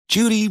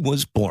Judy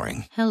was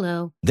boring.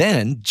 Hello.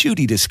 Then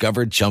Judy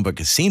discovered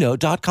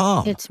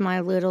ChumbaCasino.com. It's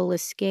my little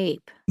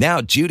escape. Now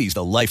Judy's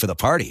the life of the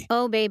party.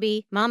 Oh,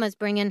 baby, mama's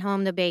bringing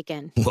home the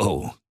bacon.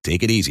 Whoa,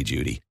 take it easy,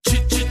 Judy.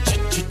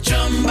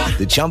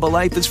 The Chumba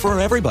life is for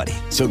everybody.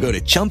 So go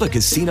to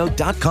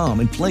ChumbaCasino.com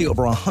and play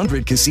over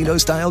 100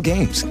 casino-style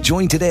games.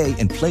 Join today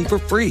and play for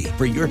free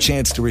for your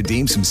chance to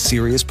redeem some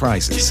serious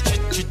prizes.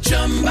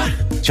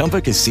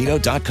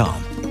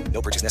 ChumbaCasino.com.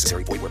 No purchase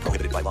necessary. Void where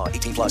prohibited by law.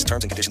 18 plus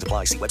terms and conditions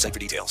apply. See website for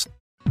details.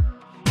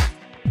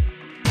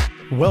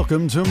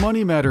 Welcome to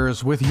Money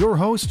Matters with your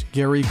host,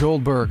 Gary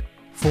Goldberg.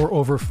 For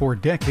over 4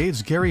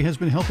 decades, Gary has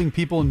been helping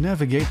people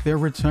navigate their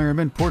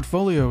retirement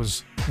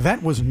portfolios.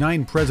 That was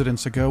 9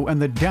 presidents ago,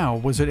 and the Dow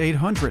was at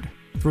 800.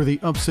 Through the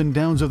ups and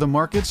downs of the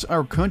markets,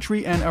 our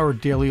country, and our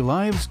daily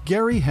lives,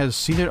 Gary has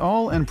seen it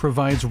all and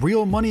provides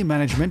real money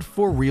management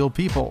for real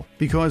people.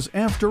 Because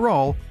after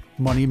all,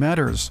 money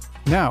matters.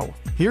 Now,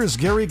 here's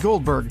Gary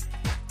Goldberg.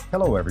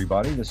 Hello,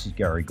 everybody. This is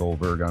Gary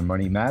Goldberg on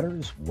Money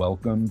Matters.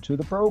 Welcome to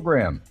the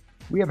program.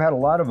 We have had a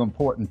lot of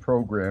important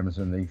programs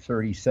in the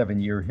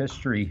 37-year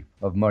history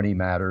of Money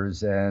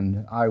Matters,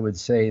 and I would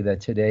say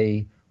that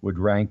today would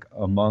rank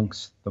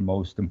amongst the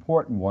most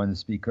important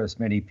ones because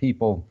many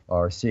people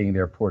are seeing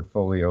their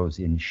portfolios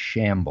in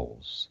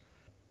shambles.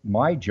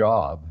 My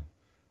job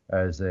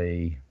as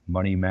a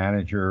money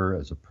manager,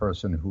 as a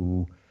person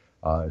who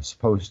is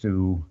supposed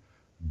to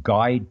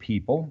guide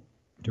people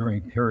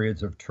during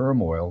periods of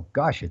turmoil.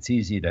 Gosh, it's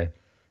easy to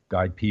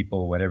guide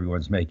people when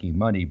everyone's making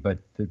money, but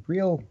the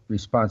real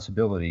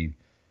responsibility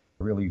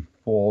really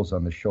falls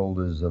on the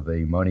shoulders of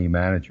a money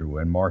manager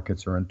when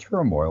markets are in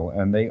turmoil,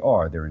 and they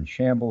are. They're in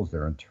shambles,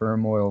 they're in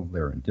turmoil,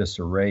 they're in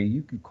disarray.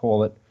 You could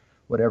call it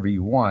whatever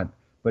you want,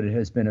 but it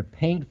has been a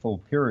painful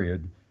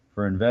period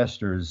for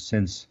investors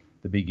since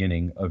the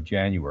beginning of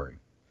January.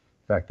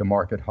 In fact, the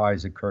market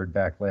highs occurred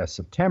back last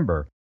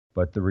September,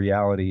 but the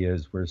reality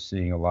is we're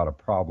seeing a lot of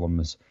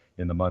problems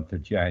in the month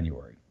of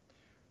January.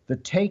 The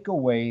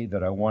takeaway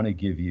that I want to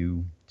give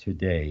you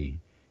today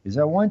is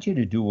I want you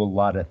to do a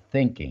lot of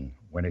thinking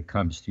when it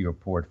comes to your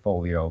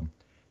portfolio,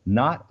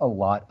 not a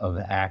lot of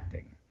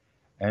acting.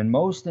 And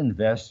most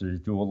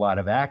investors do a lot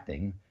of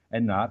acting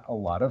and not a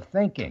lot of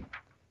thinking.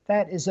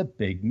 That is a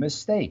big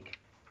mistake.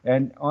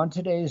 And on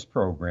today's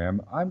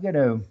program, I'm going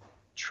to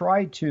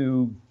try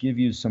to give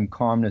you some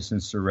calmness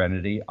and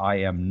serenity. I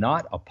am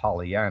not a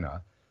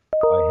Pollyanna.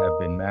 I have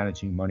been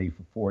managing money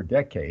for 4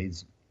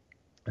 decades,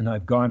 and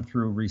I've gone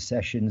through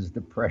recessions,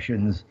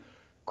 depressions,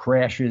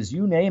 crashes,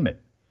 you name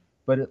it.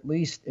 But at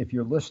least if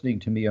you're listening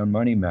to me on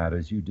Money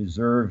Matters, you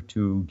deserve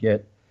to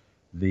get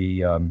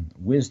the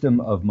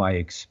wisdom of my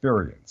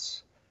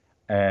experience.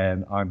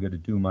 And I'm going to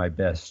do my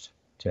best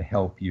to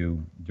help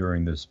you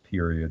during this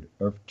period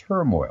of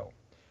turmoil.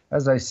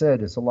 As I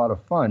said, it's a lot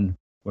of fun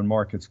when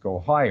markets go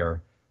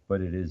higher,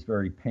 but it is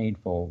very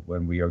painful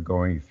when we are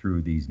going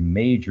through these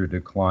major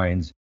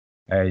declines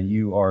and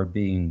you are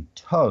being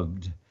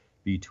tugged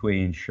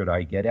between should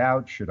I get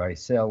out, should I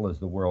sell, is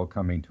the world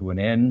coming to an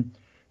end,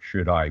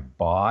 should I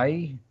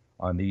buy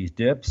on these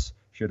dips,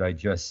 should I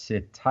just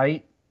sit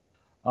tight?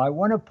 I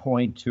want to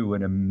point to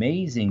an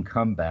amazing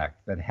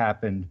comeback that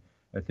happened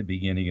at the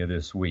beginning of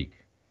this week.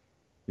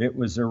 It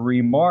was a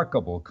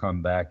remarkable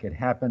comeback. It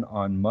happened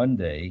on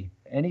Monday.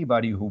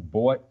 Anybody who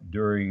bought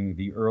during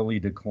the early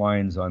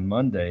declines on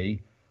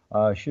Monday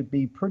should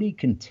be pretty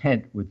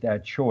content with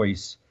that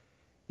choice,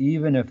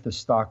 even if the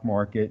stock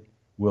market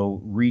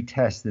will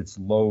retest its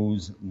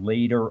lows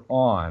later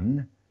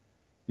on,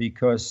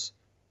 because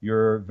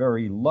you're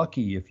very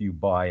lucky if you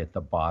buy at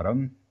the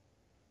bottom.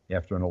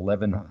 After an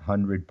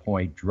 1,100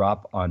 point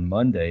drop on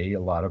Monday, a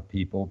lot of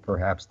people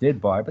perhaps did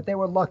buy, but they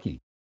were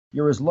lucky.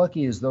 You're as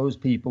lucky as those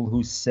people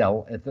who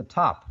sell at the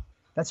top.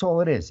 That's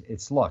all it is.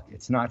 It's luck.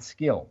 It's not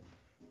skill,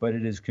 but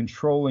it is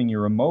controlling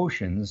your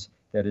emotions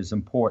that is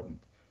important.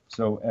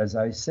 So as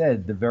I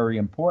said, the very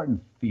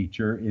important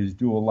feature is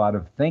do a lot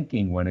of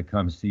thinking when it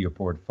comes to your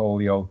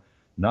portfolio,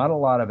 not a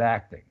lot of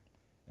acting.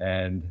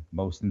 And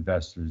most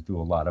investors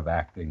do a lot of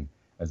acting,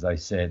 as I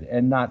said,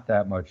 and not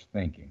that much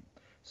thinking.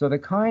 So the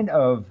kind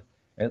of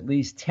at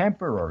least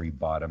temporary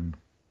bottom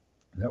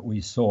that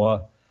we saw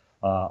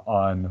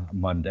on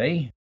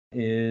Monday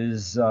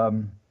is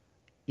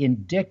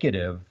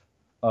indicative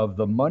of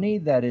the money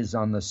that is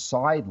on the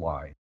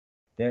sideline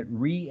that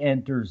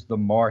re-enters the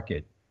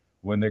market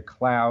when the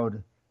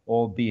cloud,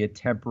 albeit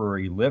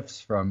temporary, lifts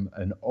from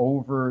an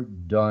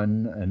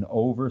overdone and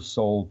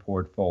oversold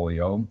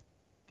portfolio.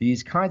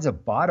 These kinds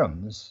of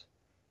bottoms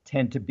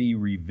tend to be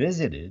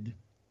revisited.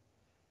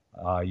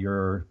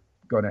 You're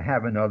going to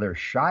have another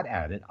shot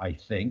at it, I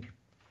think.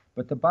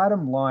 But the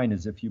bottom line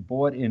is if you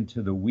bought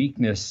into the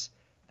weakness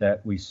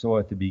that we saw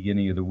at the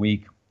beginning of the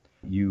week,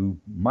 you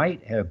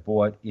might have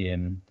bought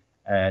in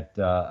at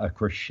a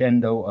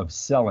crescendo of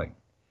selling.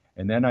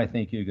 And then I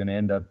think you're going to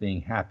end up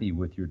being happy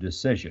with your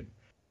decision.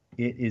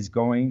 It is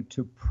going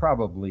to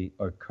probably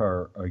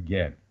occur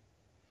again.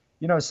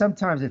 You know,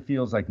 sometimes it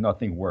feels like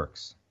nothing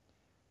works.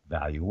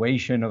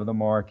 Valuation of the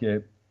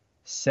market,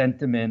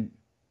 sentiment,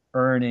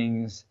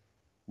 earnings,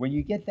 When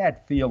you get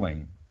that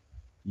feeling,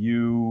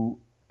 you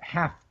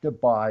have to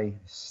buy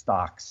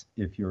stocks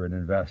if you're an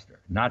investor,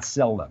 not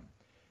sell them,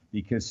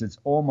 because it's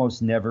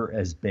almost never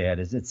as bad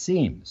as it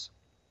seems.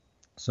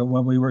 So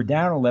when we were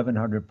down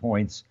 1,100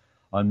 points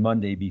on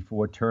Monday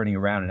before turning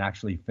around and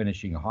actually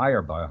finishing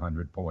higher by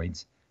 100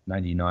 points,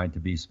 99 to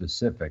be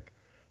specific,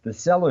 the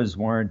sellers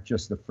weren't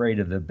just afraid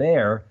of the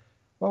bear.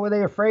 What were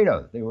they afraid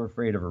of? They were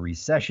afraid of a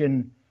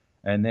recession.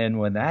 And then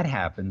when that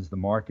happens, the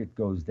market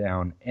goes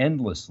down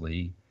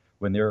endlessly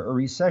when there are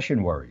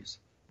recession worries.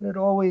 But it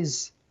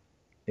always,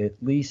 at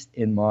least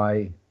in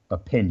my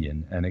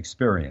opinion and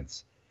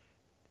experience,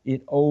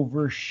 it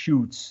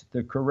overshoots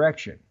the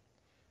correction.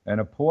 And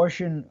a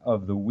portion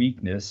of the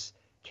weakness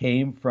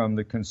came from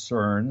the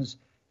concerns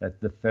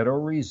that the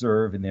Federal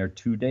Reserve in their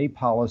two-day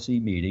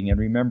policy meeting, and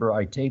remember,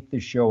 I taped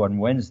this show on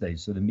Wednesday,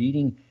 so the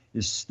meeting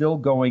is still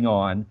going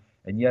on.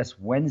 And yes,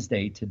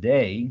 Wednesday,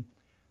 today,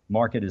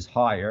 market is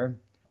higher,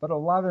 but a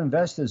lot of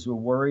investors were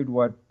worried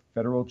what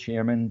Federal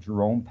Chairman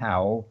Jerome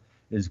Powell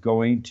is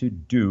going to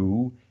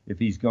do if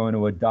he's going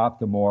to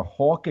adopt a more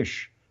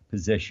hawkish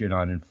position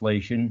on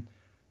inflation.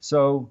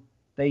 So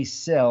they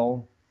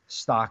sell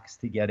stocks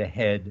to get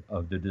ahead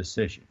of the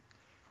decision.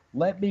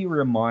 Let me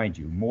remind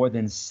you, more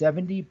than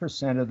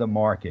 70% of the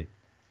market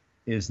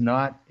is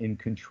not in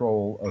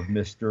control of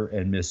Mr.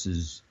 and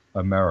Mrs.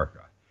 America.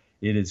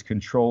 It is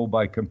controlled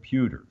by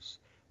computers.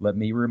 Let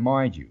me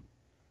remind you,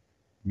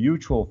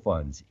 mutual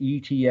funds,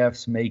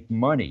 ETFs make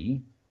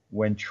money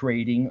when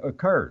trading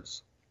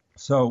occurs.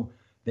 So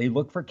they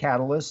look for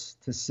catalysts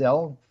to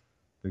sell.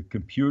 The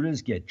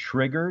computers get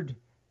triggered.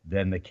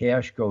 Then the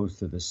cash goes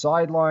to the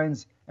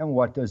sidelines. And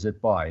what does it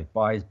buy? It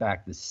buys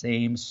back the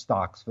same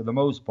stocks for the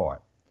most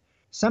part.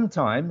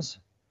 Sometimes,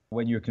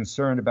 when you're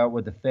concerned about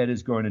what the Fed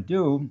is going to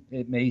do,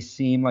 it may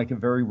seem like a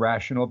very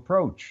rational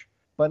approach.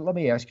 But let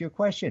me ask you a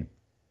question.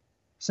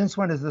 Since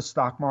when is the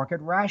stock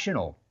market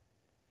rational?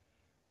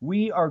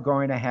 We are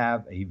going to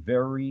have a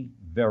very,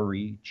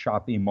 very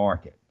choppy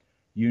market.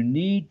 You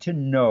need to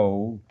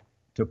know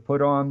to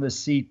put on the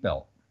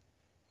seatbelt.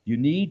 You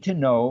need to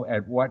know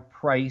at what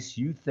price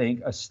you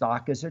think a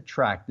stock is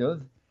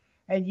attractive,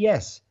 and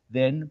yes,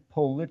 then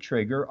pull the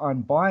trigger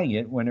on buying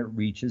it when it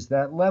reaches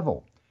that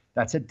level.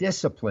 That's a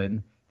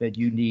discipline that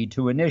you need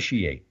to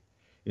initiate.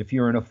 If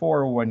you're in a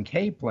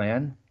 401k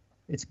plan,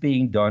 it's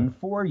being done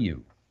for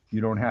you.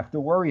 You don't have to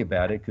worry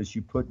about it because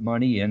you put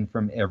money in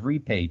from every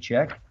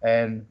paycheck,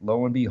 and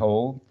lo and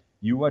behold,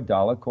 you are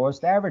dollar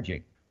cost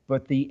averaging.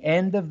 But the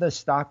end of the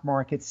stock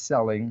market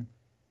selling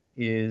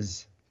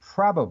is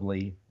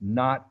probably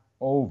not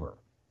over.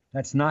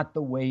 That's not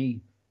the way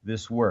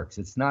this works.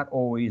 It's not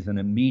always an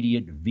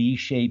immediate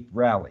V-shaped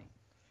rally.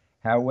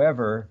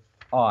 However,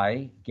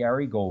 I,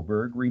 Gary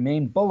Goldberg,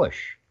 remain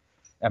bullish.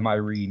 Am I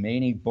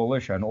remaining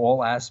bullish on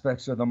all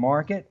aspects of the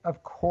market?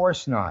 Of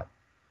course not.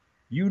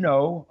 You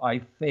know I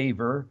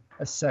favor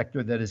a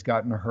sector that has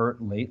gotten hurt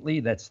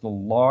lately. That's the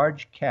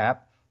large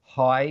cap,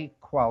 high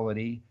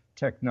quality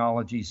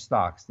technology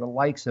stocks, the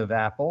likes of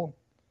Apple,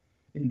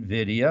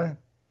 NVIDIA,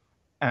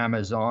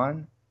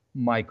 Amazon,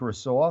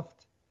 Microsoft,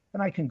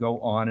 and I can go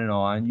on and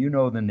on. You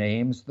know the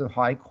names, the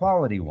high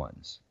quality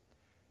ones.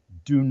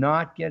 Do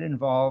not get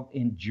involved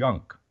in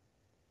junk.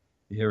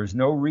 There is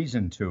no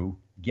reason to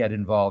get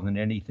involved in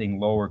anything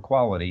lower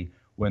quality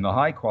when the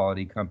high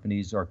quality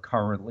companies are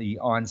currently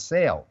on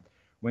sale.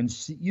 When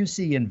you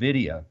see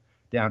NVIDIA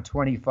down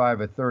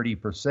 25 or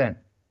 30%,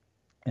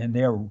 and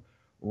they're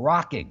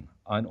rocking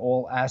on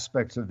all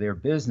aspects of their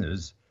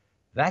business,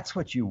 that's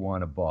what you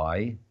want to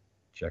buy.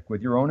 Check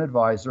with your own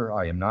advisor.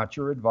 I am not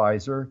your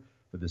advisor.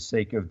 For the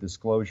sake of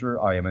disclosure,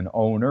 I am an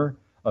owner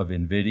of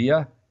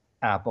NVIDIA,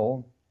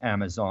 Apple,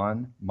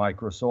 Amazon,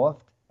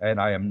 Microsoft,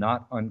 and I am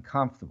not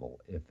uncomfortable.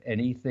 If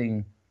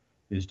anything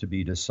is to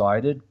be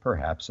decided,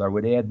 perhaps I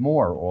would add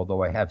more,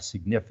 although I have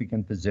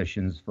significant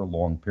positions for a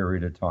long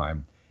period of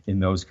time in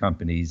those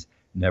companies,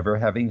 never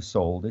having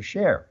sold a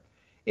share.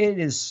 It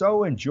is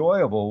so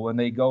enjoyable when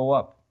they go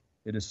up.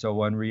 It is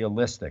so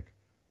unrealistic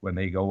when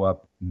they go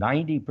up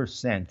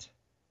 90%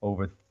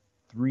 over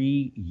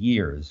 3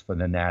 years for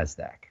the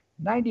NASDAQ.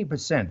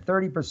 90%,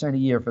 30% a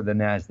year for the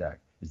NASDAQ.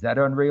 Is that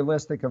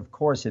unrealistic? Of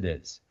course it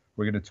is.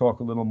 We're going to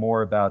talk a little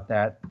more about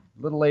that a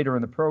little later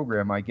in the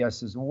program. My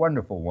guest is a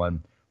wonderful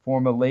one,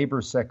 former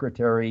Labor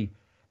Secretary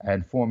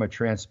and former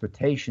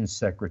Transportation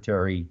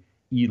Secretary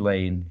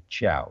Elaine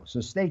Chao.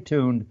 So stay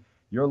tuned.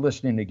 You're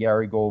listening to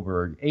Gary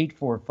Goldberg,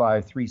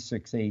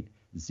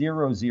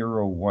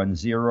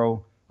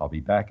 845-368-0010. I'll be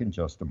back in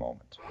just a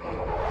moment.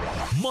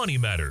 Money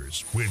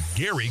Matters with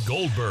Gary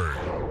Goldberg.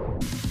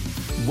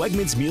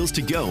 Wegmans Meals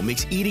to Go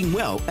makes eating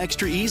well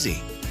extra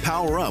easy.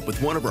 Power up with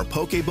one of our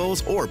poke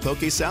bowls or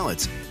poke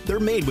salads. They're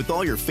made with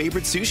all your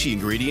favorite sushi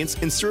ingredients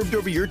and served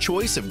over your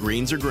choice of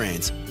greens or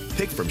grains.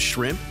 Pick from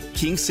shrimp,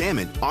 king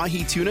salmon,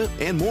 ahi tuna,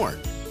 and more.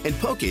 And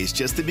poke is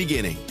just the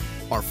beginning.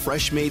 Our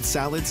fresh-made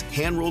salads,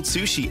 hand-rolled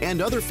sushi,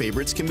 and other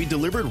favorites can be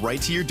delivered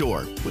right to your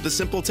door with a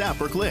simple tap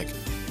or click.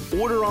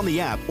 Order on the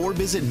app or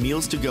visit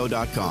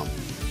mealstogo.com.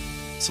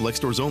 Select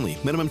stores only.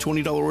 Minimum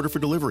 $20 order for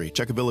delivery.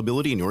 Check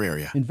availability in your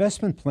area.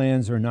 Investment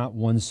plans are not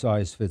one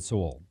size fits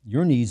all.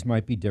 Your needs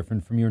might be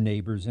different from your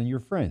neighbors and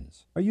your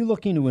friends. Are you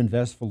looking to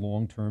invest for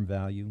long-term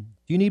value?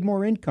 Do you need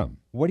more income?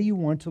 What do you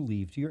want to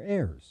leave to your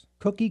heirs?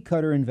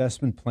 Cookie-cutter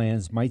investment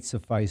plans might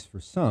suffice for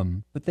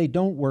some, but they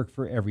don't work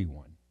for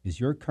everyone. Is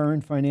your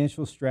current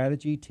financial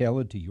strategy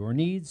tailored to your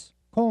needs?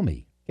 Call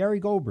me, Gary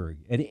Goldberg,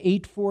 at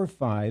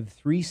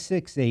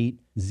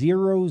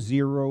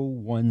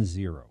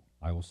 845-368-0010.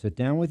 I will sit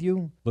down with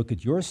you, look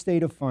at your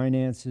state of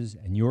finances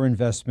and your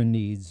investment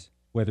needs,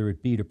 whether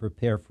it be to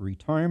prepare for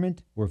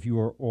retirement or if you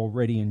are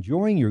already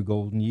enjoying your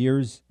golden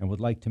years and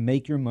would like to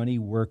make your money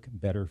work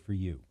better for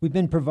you. We've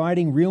been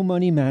providing real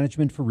money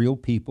management for real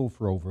people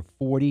for over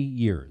 40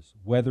 years,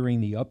 weathering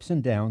the ups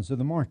and downs of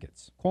the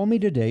markets. Call me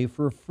today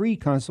for a free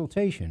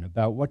consultation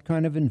about what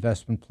kind of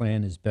investment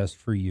plan is best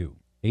for you.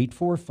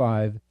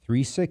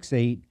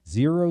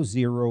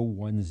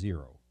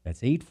 845-368-0010.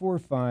 That's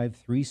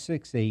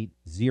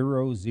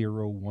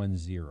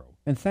 845-368-0010.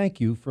 And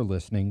thank you for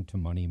listening to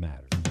Money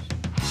Matters.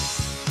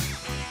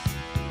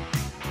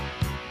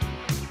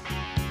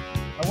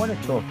 I want to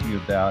talk to you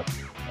about,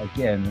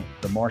 again,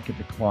 the market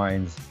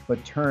declines,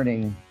 but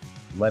turning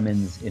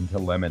lemons into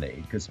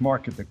lemonade, because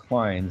market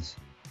declines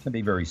can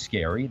be very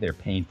scary. They're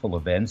painful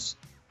events,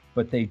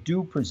 but they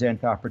do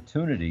present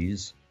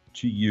opportunities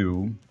to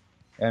you.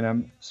 And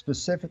I'm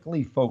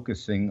specifically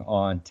focusing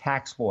on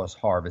tax loss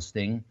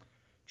harvesting,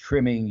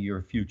 trimming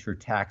your future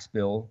tax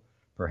bill,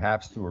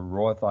 perhaps through a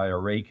Roth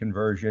IRA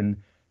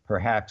conversion,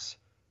 perhaps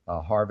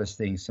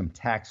harvesting some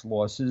tax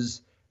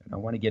losses. And I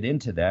want to get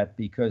into that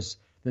because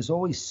there's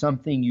always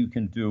something you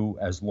can do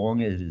as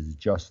long as it is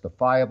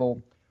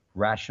justifiable,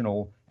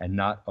 rational, and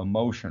not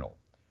emotional.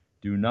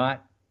 Do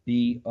not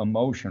be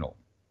emotional,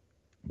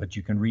 but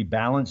you can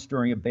rebalance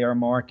during a bear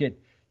market.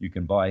 You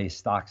can buy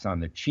stocks on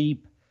the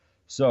cheap.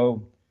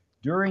 So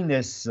during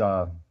this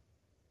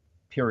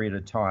period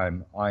of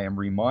time, I am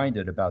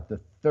reminded about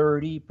the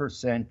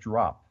 30%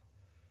 drop,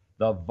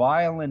 the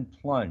violent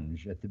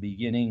plunge at the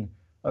beginning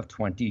of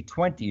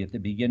 2020, at the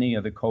beginning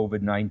of the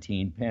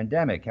COVID-19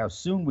 pandemic. How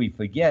soon we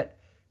forget,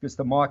 because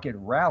the market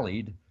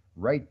rallied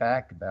right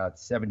back about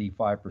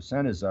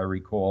 75%, as I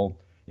recall,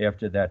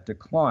 after that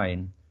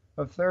decline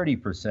of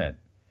 30%.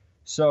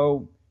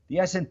 So the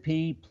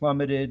S&P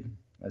plummeted,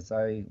 as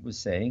I was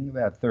saying,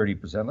 about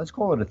 30%. Let's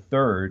call it a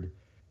third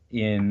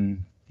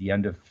in the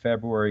end of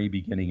February,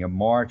 beginning of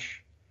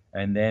March,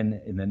 and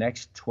then in the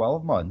next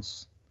 12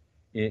 months,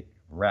 it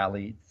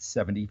rallied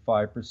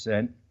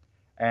 75%.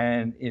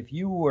 And if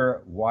you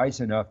were wise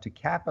enough to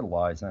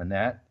capitalize on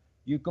that,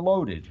 you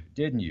gloated,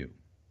 didn't you?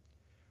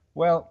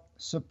 Well,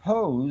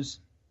 suppose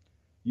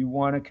you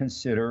want to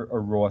consider a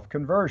Roth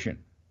conversion.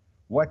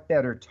 What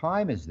better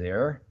time is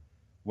there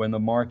when the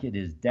market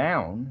is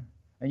down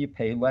and you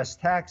pay less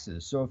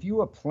taxes? So if you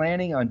are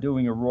planning on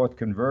doing a Roth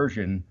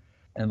conversion,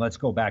 and let's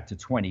go back to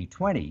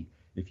 2020.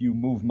 If you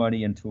move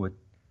money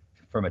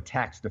from a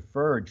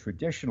tax-deferred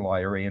traditional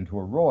IRA into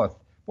a Roth,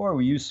 boy,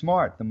 were you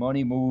smart. The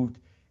money moved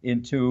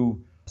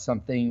into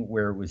something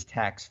where it was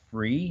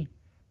tax-free.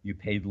 You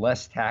paid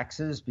less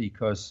taxes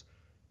because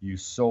you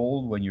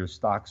sold when your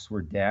stocks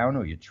were down,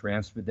 or you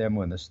transferred them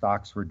when the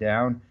stocks were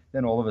down.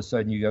 Then all of a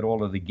sudden you got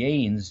all of the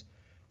gains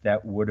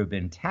that would have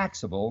been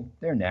taxable.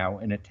 They're now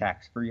in a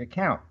tax-free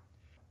account.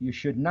 You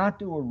should not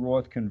do a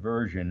Roth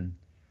conversion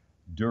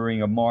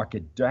during a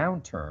market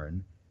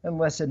downturn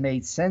unless it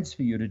made sense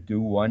for you to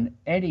do one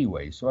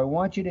anyway. So I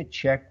want you to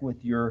check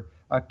with your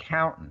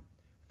accountant.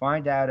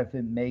 Find out if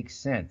it makes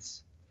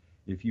sense.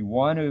 If you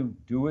want to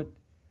do it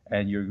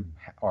and you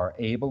are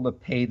able to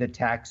pay the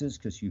taxes,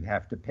 because you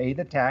have to pay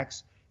the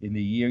tax in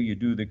the year you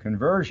do the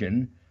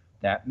conversion,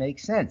 that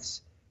makes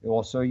sense.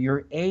 Also,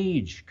 your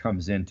age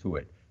comes into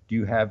it. Do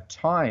you have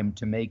time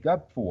to make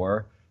up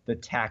for the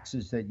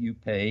taxes that you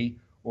pay,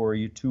 or are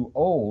you too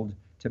old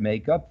to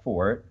make up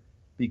for it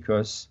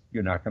because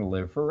you're not going to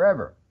live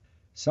forever?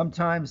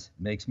 Sometimes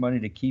it makes money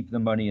to keep the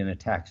money in a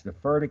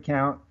tax-deferred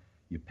account.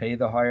 You pay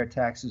the higher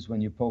taxes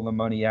when you pull the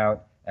money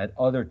out. At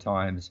other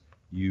times,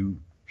 you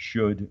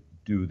should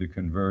do the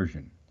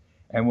conversion.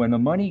 And when the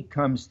money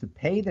comes to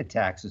pay the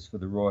taxes for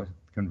the Roth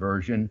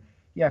conversion,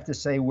 you have to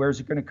say,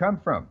 where's it going to come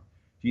from?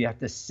 Do you have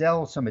to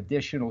sell some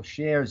additional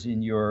shares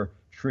in your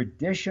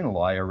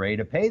traditional IRA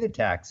to pay the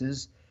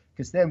taxes?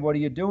 Because then what are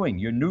you doing?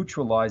 You're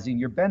neutralizing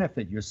your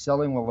benefit. You're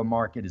selling while the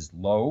market is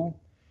low.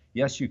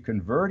 Yes, you're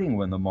converting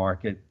when the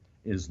market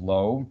is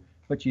low,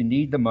 but you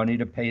need the money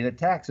to pay the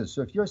taxes.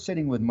 So if you're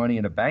sitting with money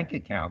in a bank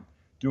account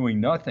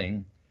doing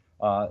nothing,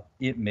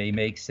 it may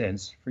make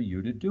sense for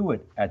you to do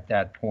it at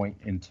that point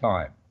in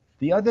time.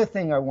 The other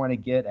thing I want to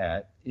get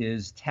at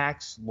is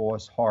tax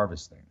loss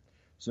harvesting.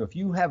 So if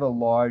you have a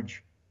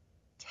large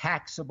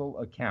taxable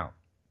account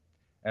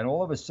and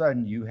all of a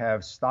sudden you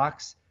have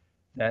stocks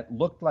that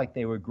looked like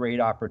they were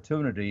great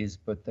opportunities,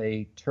 but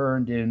they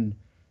turned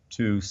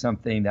into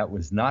something that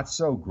was not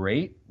so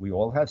great. We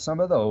all have some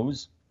of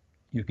those.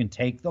 You can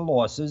take the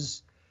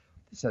losses.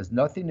 This has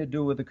nothing to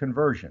do with the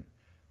conversion,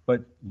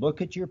 but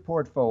look at your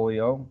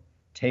portfolio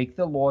take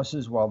the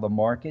losses while the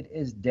market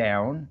is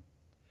down.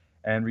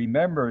 And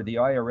remember, the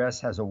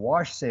IRS has a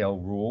wash sale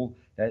rule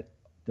that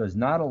does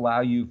not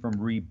allow you from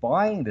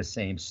rebuying the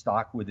same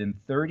stock within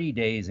 30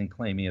 days and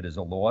claiming it as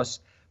a loss,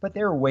 but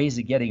there are ways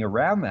of getting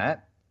around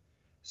that.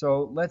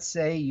 So let's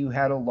say you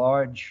had a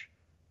large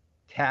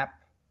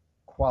cap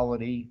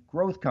quality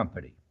growth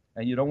company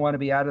and you don't want to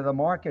be out of the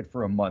market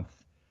for a month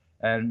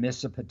and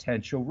miss a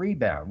potential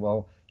rebound.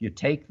 Well, you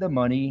take the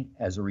money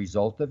as a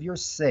result of your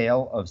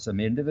sale of some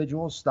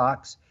individual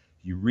stocks,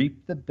 you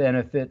reap the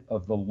benefit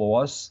of the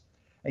loss,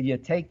 and you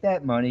take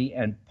that money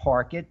and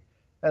park it,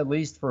 at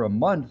least for a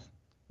month,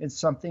 in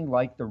something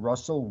like the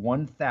Russell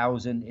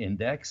 1000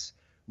 index,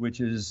 which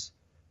is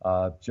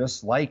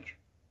just like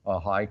a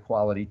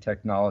high-quality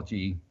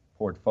technology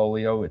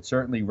portfolio. It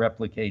certainly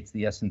replicates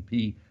the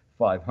S&P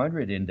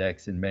 500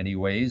 index in many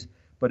ways,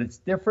 but it's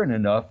different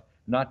enough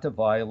not to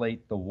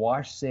violate the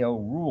wash sale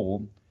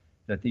rule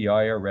that the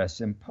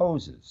IRS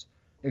imposes.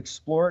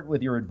 Explore it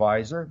with your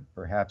advisor.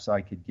 Perhaps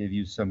I could give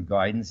you some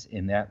guidance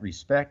in that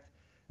respect.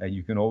 And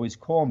you can always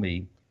call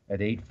me at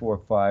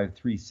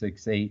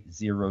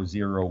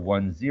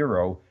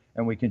 845-368-0010,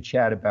 and we can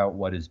chat about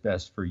what is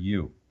best for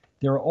you.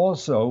 There are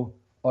also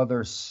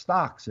other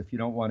stocks, if you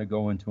don't want to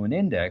go into an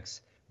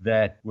index,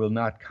 that will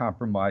not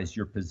compromise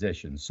your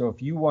position. So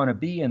if you want to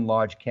be in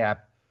large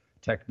cap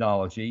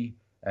technology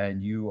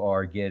and you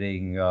are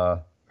getting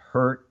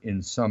hurt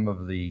in some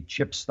of the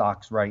chip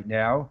stocks right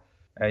now,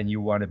 and you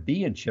want to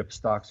be in chip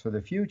stocks for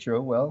the future,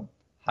 well,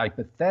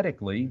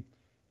 hypothetically,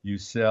 you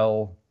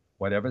sell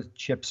whatever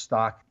chip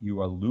stock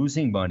you are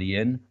losing money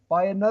in,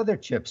 buy another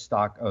chip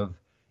stock of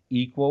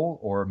equal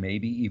or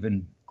maybe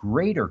even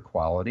greater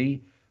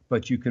quality,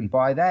 but you can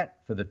buy that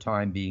for the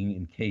time being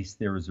in case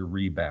there is a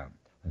rebound.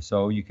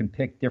 So you can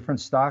pick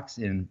different stocks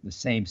in the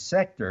same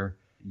sector.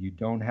 You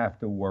don't have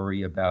to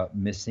worry about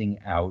missing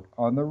out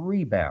on the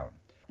rebound.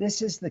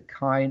 This is the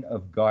kind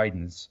of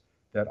guidance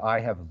that I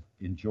have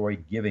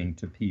enjoyed giving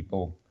to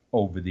people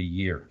over the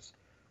years.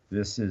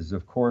 This is,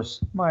 of course,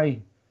 my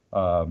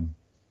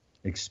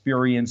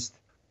experienced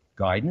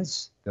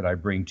guidance that I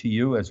bring to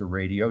you as a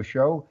radio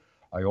show.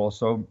 I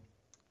also,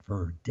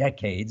 for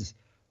decades,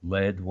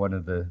 led one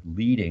of the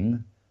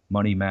leading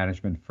money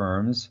management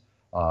firms,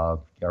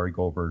 Gary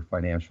Goldberg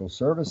Financial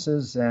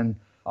Services, and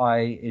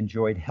I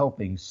enjoyed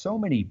helping so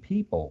many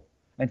people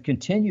and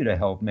continue to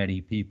help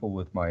many people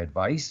with my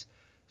advice.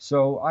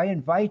 So I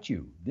invite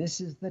you, this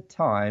is the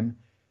time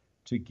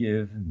to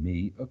give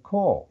me a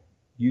call.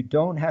 You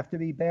don't have to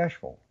be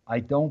bashful. I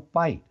don't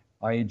bite.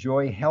 I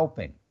enjoy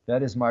helping.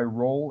 That is my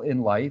role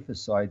in life,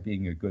 aside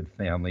being a good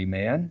family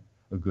man,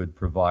 a good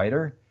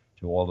provider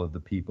to all of the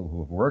people who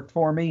have worked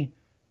for me,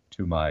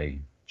 to my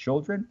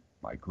children,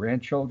 my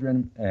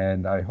grandchildren,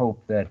 and I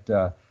hope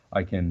that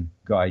I can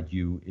guide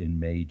you in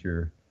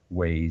major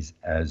ways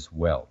as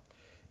well.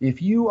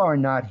 If you are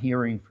not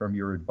hearing from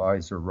your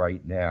advisor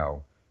right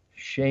now,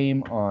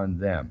 shame on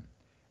them.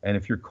 And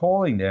if you're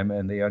calling them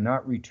and they are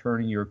not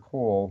returning your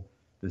call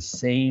the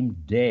same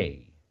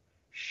day,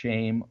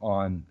 shame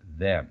on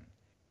them.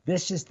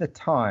 This is the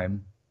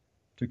time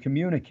to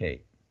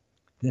communicate.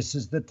 This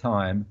is the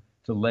time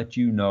to let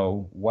you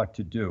know what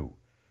to do.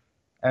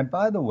 And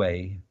by the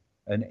way,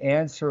 an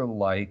answer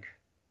like,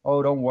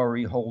 oh, don't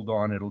worry, hold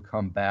on, it'll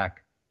come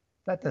back,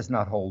 that does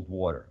not hold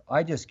water.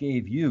 I just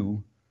gave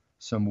you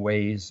some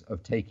ways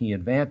of taking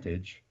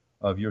advantage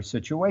of your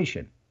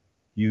situation.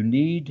 You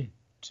need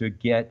to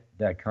get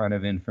that kind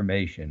of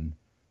information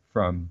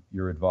from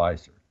your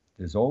advisor.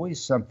 There's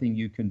always something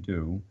you can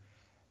do.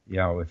 You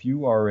know, if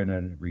you are in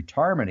a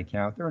retirement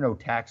account, there are no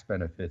tax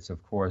benefits,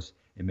 of course,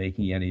 in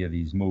making any of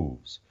these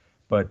moves.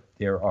 But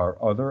there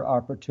are other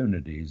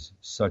opportunities,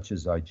 such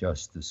as I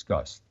just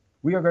discussed.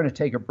 We are going to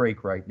take a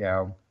break right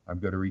now. I'm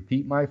going to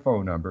repeat my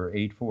phone number,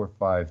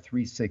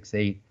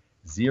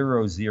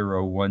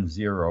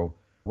 845-368-0010.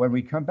 When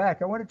we come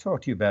back, I want to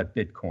talk to you about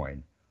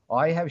Bitcoin.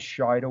 I have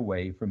shied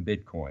away from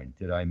Bitcoin.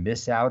 Did I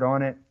miss out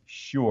on it?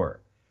 Sure.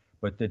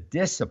 But the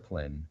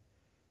discipline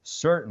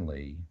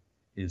certainly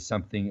is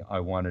something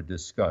I want to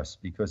discuss,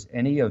 because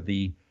any of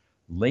the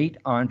late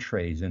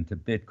entrees into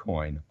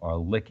Bitcoin are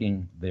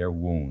licking their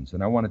wounds.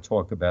 And I want to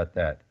talk about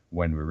that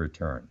when we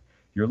return.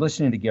 You're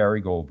listening to Gary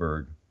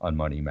Goldberg on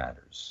Money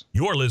Matters.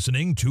 You're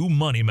listening to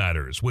Money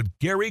Matters with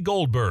Gary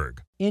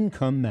Goldberg.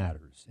 Income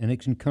matters, and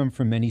it can come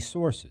from many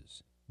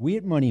sources. We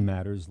at Money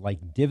Matters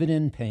like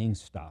dividend-paying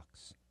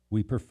stocks.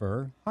 We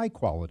prefer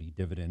high-quality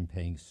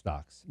dividend-paying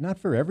stocks, not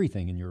for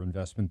everything in your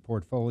investment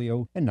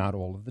portfolio and not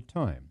all of the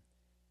time.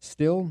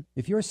 Still,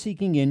 if you're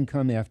seeking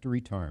income after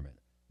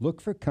retirement,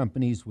 look for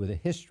companies with a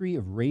history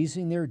of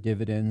raising their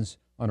dividends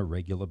on a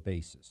regular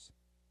basis.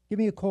 Give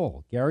me a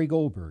call, Gary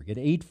Goldberg, at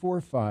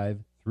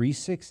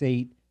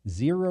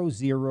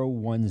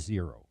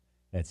 845-368-0010.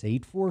 That's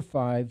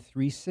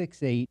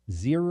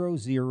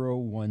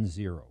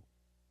 845-368-0010.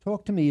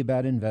 Talk to me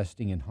about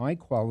investing in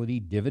high-quality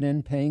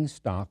dividend-paying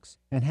stocks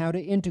and how to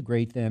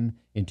integrate them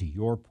into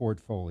your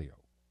portfolio.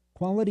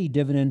 Quality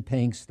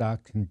dividend-paying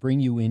stocks can bring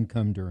you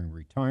income during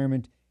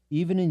retirement,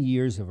 even in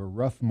years of a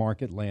rough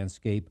market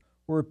landscape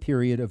or a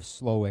period of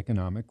slow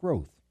economic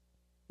growth.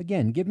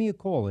 Again, give me a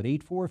call at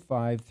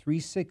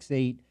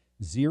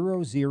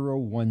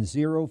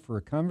 845-368-0010 for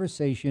a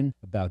conversation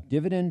about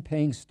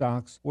dividend-paying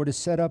stocks or to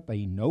set up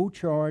a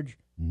no-charge,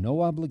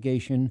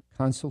 no-obligation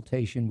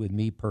consultation with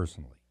me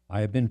personally.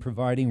 I have been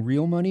providing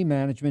real money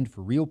management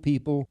for real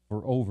people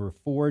for over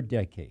 4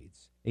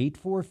 decades.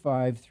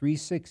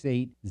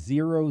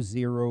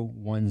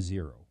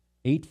 845-368-0010.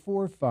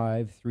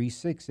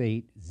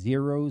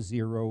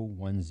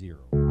 845-368-0010.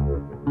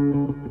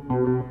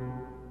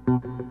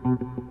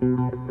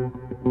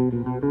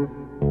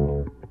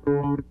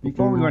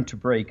 Before we went to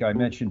break, I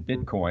mentioned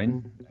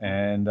Bitcoin,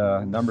 and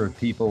a number of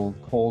people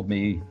called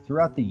me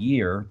throughout the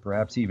year,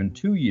 perhaps even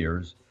 2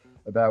 years,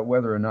 about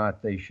whether or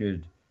not they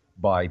should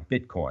buy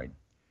Bitcoin.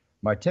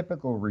 My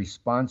typical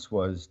response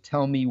was,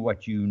 tell me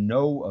what you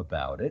know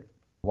about it.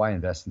 Why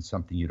invest in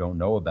something you don't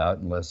know about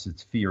unless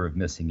it's fear of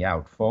missing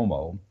out,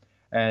 FOMO?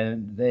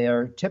 And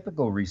their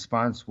typical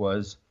response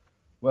was,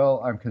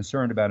 well, I'm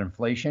concerned about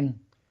inflation.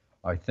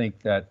 I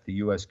think that the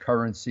U.S.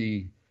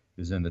 currency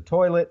is in the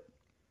toilet,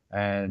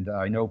 and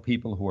I know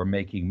people who are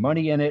making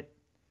money in it,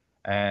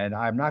 and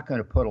I'm not going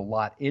to put a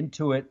lot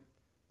into it,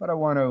 but I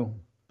want to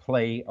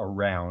play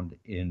around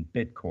in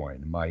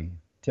Bitcoin. My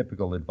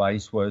typical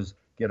advice was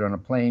get on a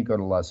plane, go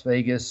to Las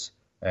Vegas,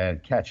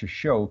 and catch a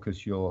show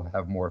because you'll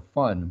have more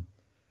fun.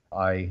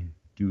 I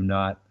do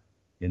not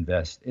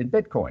invest in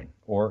Bitcoin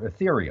or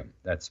Ethereum.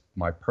 That's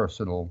my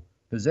personal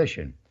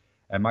position.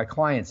 And my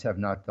clients have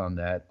not done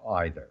that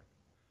either.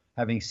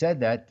 Having said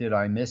that, did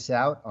I miss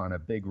out on a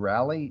big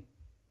rally?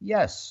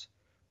 Yes,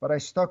 but I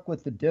stuck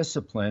with the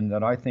discipline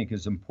that I think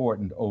is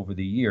important over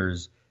the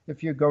years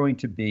if you're going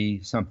to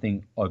be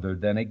something other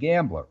than a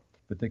gambler.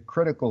 But the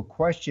critical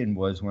question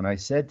was when I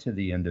said to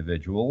the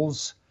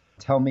individuals,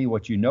 tell me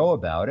what you know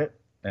about it,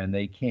 and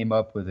they came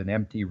up with an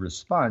empty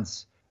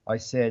response, I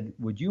said,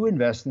 would you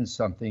invest in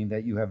something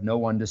that you have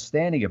no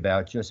understanding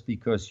about just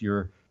because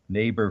your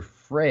neighbor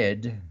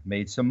Fred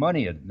made some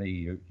money? And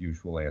the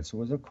usual answer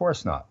was, of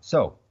course not.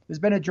 So there's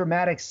been a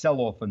dramatic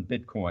sell-off in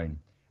Bitcoin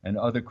and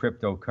other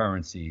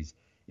cryptocurrencies.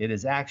 It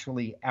has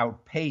actually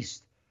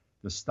outpaced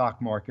the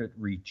stock market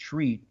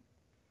retreat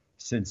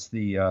since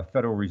the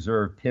Federal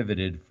Reserve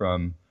pivoted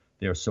from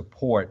their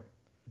support.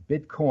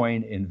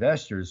 Bitcoin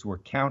investors were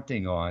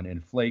counting on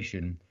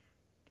inflation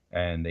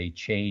and a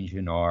change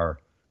in our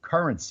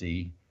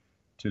currency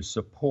to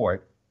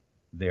support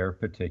their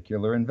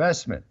particular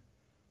investment.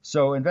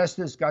 So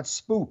investors got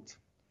spooked.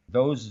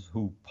 Those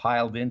who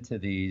piled into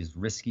these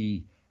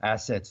risky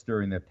assets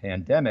during the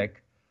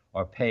pandemic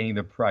are paying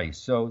the price.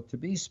 So to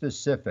be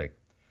specific,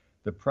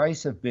 the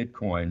price of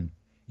Bitcoin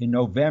in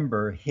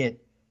November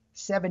hit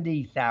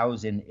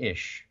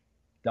 $70,000-ish.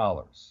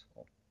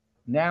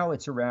 Now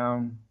it's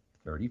around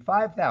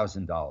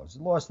 $35,000.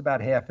 It lost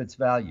about half its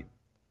value.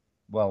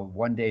 Well,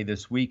 one day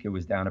this week, it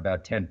was down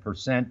about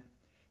 10%.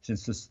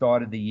 Since the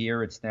start of the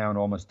year, it's down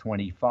almost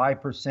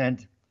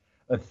 25%.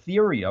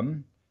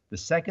 Ethereum, the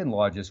second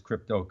largest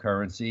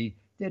cryptocurrency,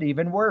 did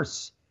even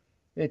worse.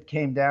 It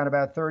came down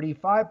about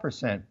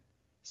 35%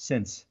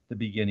 since the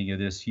beginning of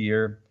this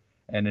year,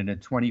 and in a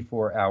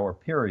 24-hour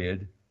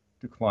period,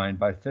 declined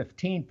by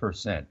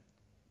 15%.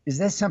 Is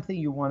that something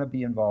you want to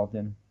be involved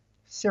in?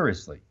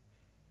 Seriously.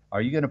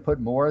 Are you going to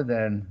put more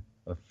than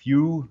a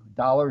few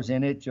dollars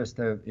in it just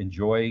to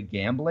enjoy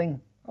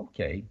gambling?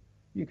 Okay,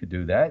 you could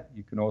do that.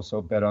 You can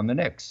also bet on the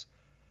Knicks.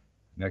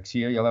 Next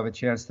year, you'll have a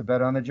chance to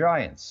bet on the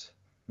Giants.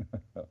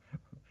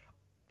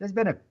 There's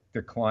been a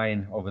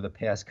decline over the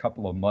past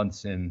couple of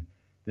months in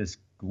this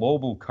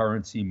global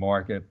currency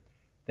market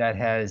that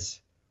has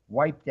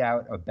wiped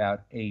out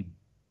about $1.5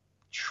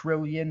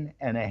 trillion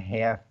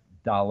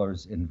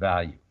in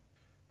value.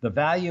 The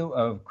value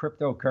of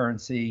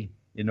cryptocurrency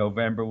in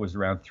November was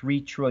around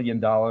 $3 trillion.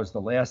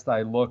 The last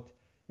I looked,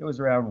 it was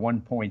around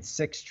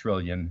 $1.6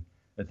 trillion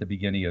at the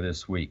beginning of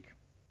this week.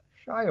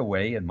 Shy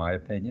away, in my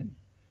opinion.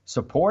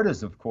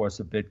 Supporters, of course,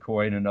 of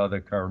Bitcoin and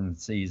other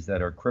currencies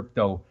that are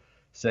crypto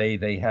say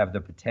they have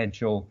the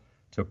potential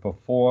to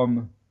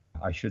perform,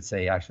 I should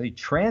say actually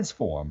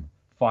transform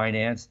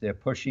finance. They're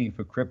pushing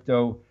for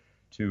crypto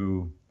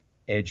to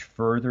edge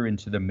further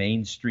into the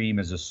mainstream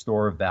as a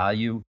store of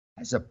value,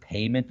 as a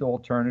payment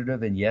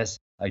alternative. And yes,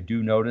 I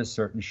do notice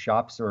certain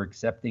shops are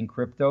accepting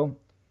crypto.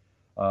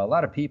 A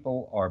lot of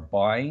people are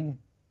buying,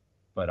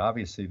 but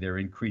obviously they're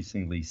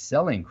increasingly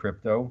selling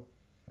crypto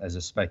as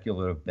a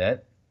speculative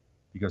bet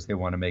because they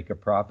want to make a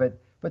profit.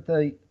 But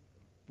the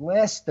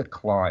last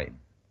decline,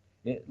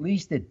 at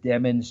least it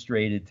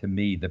demonstrated to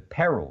me the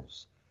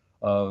perils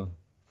of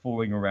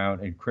fooling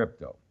around in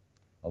crypto.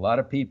 A lot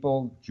of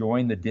people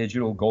joined the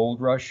digital gold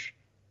rush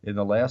in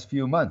the last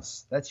few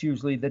months. That's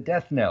usually the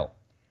death knell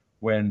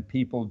when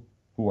people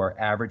who are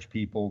average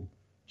people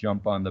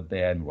jump on the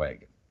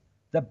bandwagon.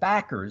 The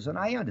backers, and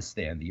I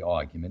understand the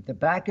argument, the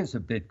backers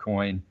of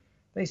Bitcoin,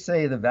 they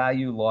say the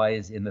value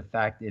lies in the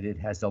fact that it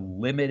has a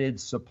limited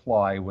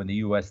supply when the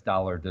US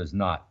dollar does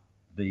not.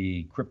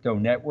 The crypto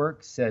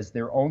network says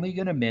they're only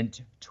going to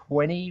mint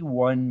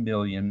 21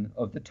 million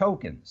of the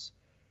tokens.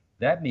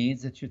 That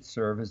means it should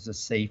serve as a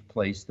safe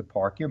place to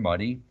park your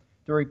money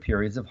during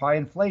periods of high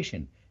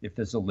inflation if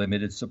there's a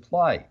limited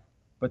supply.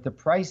 But the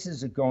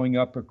prices are going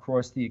up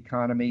across the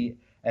economy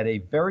at a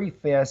very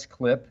fast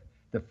clip,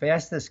 the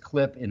fastest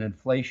clip in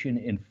inflation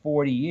in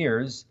 40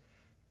 years.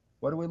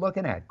 What are we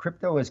looking at?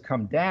 Crypto has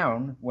come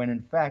down when,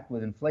 in fact,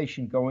 with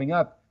inflation going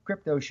up,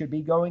 crypto should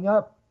be going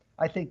up.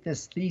 I think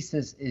this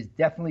thesis is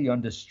definitely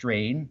under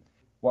strain.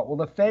 What will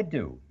the Fed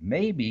do?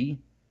 Maybe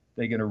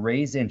they're going to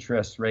raise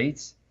interest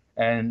rates,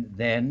 and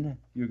then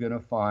you're going to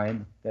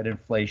find that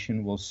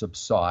inflation will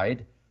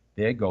subside.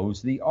 There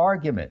goes the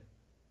argument.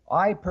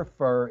 I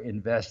prefer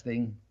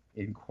investing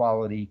in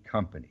quality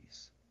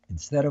companies.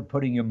 Instead of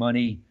putting your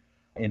money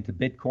into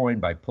Bitcoin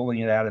by pulling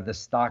it out of the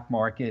stock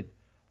market,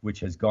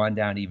 which has gone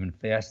down even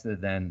faster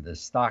than the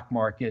stock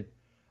market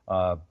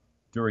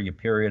during a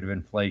period of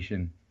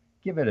inflation,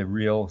 give it a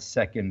real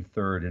second,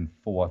 third, and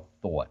fourth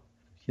thought.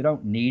 If you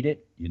don't need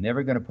it, you're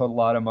never going to put a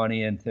lot of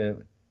money into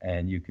it,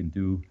 and you can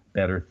do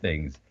better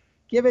things.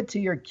 Give it to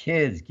your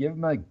kids. Give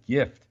them a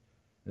gift.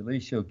 At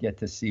least you'll get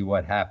to see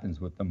what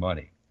happens with the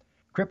money.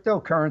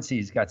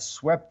 Cryptocurrencies got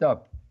swept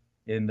up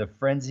in the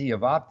frenzy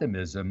of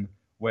optimism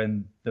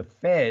when the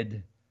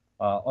Fed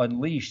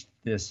unleashed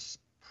this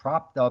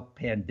propped up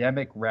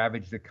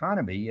pandemic-ravaged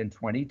economy in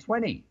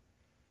 2020.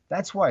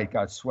 That's why it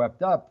got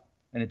swept up.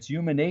 And it's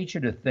human nature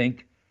to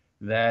think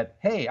that,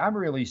 hey, I'm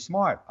really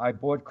smart. I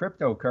bought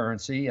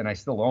cryptocurrency, and I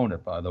still own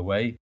it, by the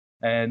way,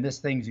 and this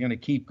thing's going to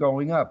keep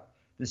going up.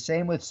 The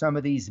same with some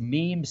of these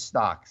meme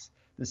stocks.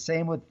 The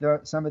same with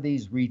some of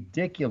these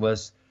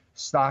ridiculous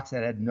stocks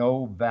that had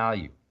no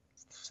value.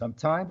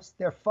 Sometimes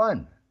they're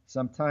fun.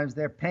 Sometimes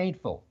they're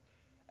painful.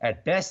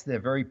 At best, they're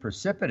very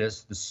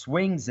precipitous. The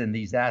swings in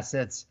these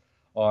assets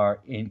are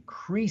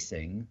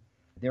increasing.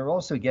 They're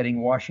also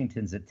getting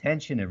Washington's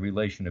attention in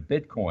relation to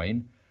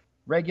Bitcoin.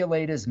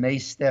 Regulators may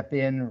step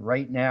in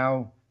right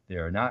now.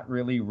 They're not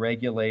really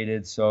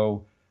regulated,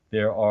 so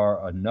there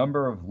are a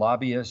number of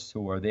lobbyists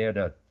who are there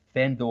to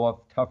fend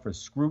off tougher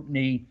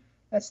scrutiny.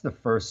 That's the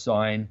first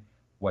sign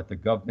what the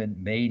government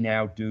may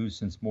now do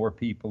since more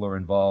people are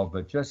involved.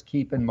 But just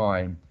keep in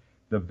mind,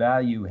 the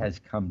value has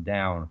come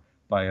down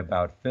by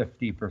about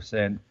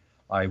 50%.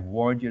 I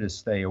warned you to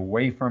stay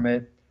away from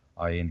it.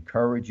 I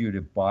encourage you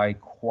to buy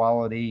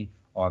quality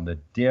on the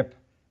dip,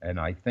 and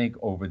I think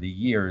over the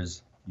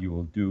years, you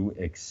will do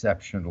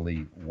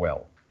exceptionally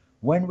well.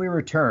 When we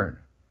return,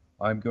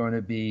 I'm going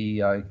to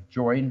be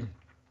joined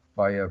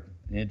by an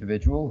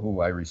individual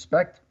who I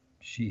respect.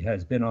 She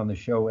has been on the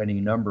show any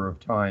number of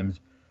times.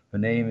 Her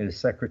name is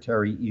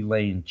Secretary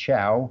Elaine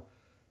Chao.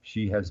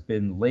 She has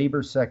been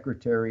Labor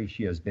Secretary.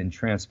 She has been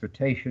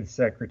Transportation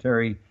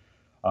Secretary.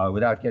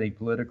 Without getting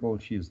political,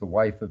 she is the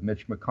wife of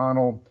Mitch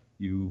McConnell.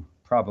 You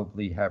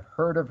probably have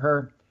heard of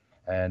her,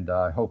 and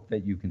I hope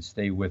that you can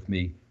stay with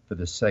me for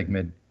the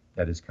segment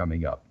that is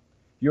coming up.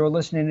 You're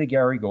listening to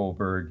Gary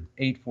Goldberg,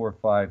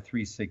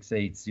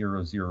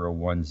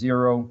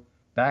 845-368-0010.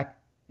 Back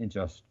in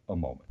just a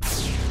moment.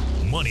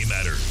 Money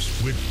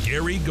Matters with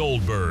Gary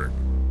Goldberg.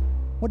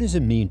 What does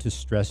it mean to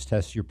stress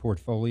test your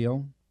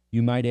portfolio?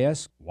 You might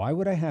ask, why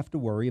would I have to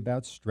worry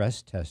about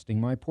stress testing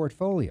my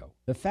portfolio?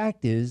 The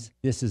fact is,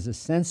 this is a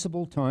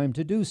sensible time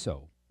to do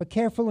so. A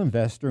careful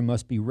investor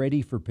must be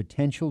ready for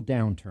potential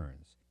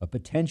downturns, a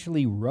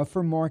potentially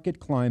rougher market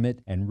climate,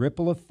 and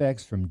ripple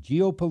effects from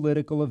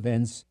geopolitical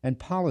events and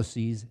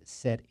policies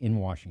set in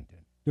Washington.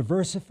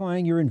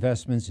 Diversifying your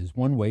investments is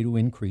one way to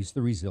increase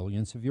the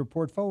resilience of your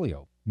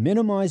portfolio.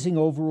 Minimizing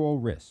overall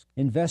risk,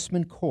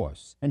 investment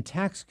costs, and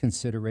tax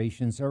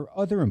considerations are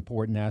other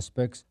important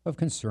aspects of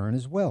concern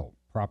as well.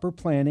 Proper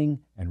planning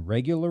and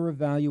regular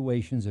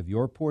evaluations of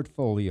your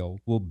portfolio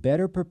will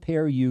better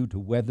prepare you to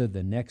weather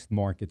the next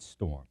market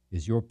storm.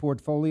 Is your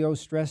portfolio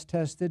stress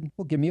tested?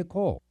 Well, give me a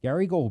call.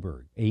 Gary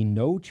Goldberg, a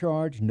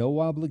no-charge,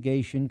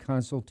 no-obligation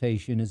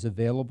consultation is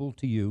available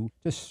to you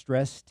to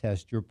stress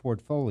test your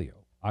portfolio.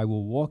 I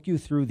will walk you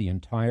through the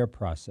entire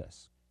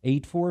process.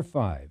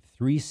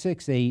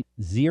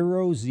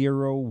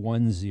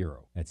 845-368-0010.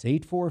 That's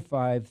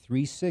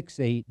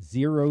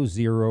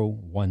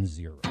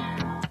 845-368-0010.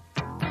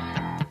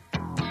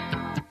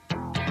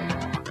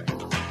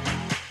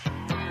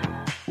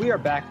 We are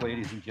back,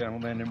 ladies and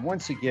gentlemen, and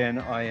once again,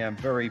 I am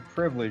very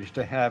privileged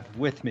to have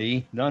with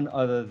me none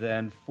other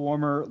than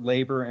former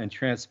Labor and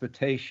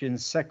Transportation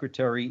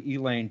Secretary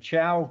Elaine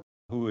Chao,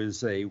 who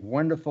is a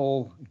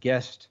wonderful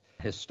guest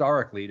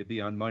historically to be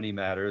on Money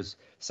Matters.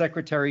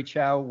 Secretary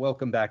Chao,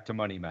 welcome back to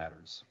Money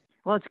Matters.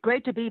 Well, it's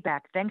great to be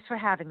back. Thanks for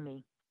having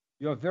me.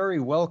 You're very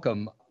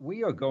welcome.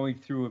 We are going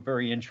through a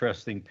very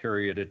interesting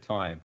period of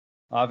time.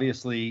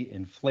 Obviously,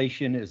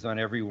 inflation is on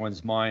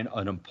everyone's mind.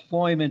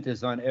 Unemployment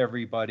is on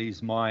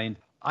everybody's mind.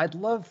 I'd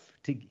love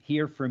to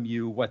hear from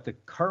you what the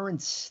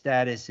current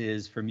status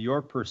is from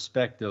your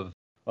perspective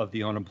of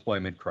the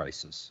unemployment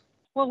crisis.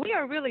 Well, we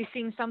are really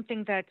seeing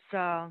something that's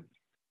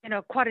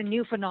quite a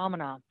new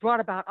phenomena, brought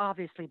about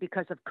obviously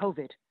because of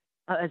COVID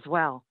as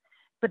well.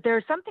 But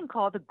there's something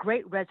called the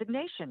Great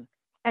Resignation,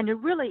 and it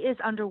really is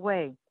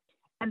underway.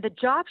 And the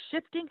job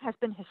shifting has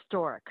been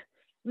historic.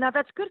 Now,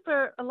 that's good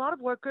for a lot of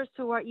workers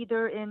who are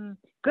either in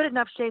good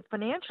enough shape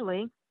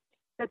financially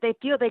that they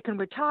feel they can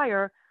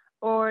retire,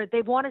 or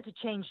they wanted to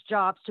change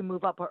jobs to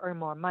move up or earn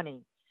more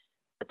money.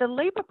 But the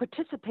labor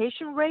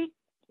participation rate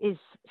is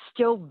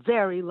still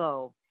very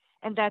low.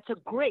 And that's a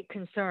great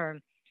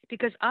concern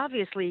because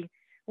obviously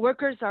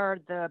workers are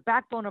the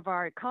backbone of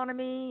our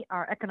economy,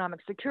 our economic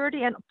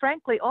security, and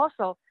frankly,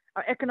 also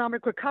our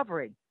economic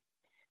recovery.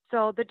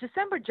 So the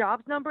December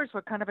jobs numbers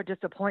were kind of a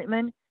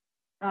disappointment.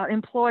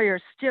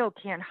 Employers still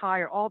can't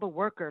hire all the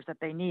workers that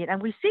they need.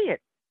 And we see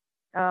it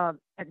at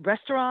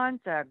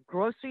restaurants,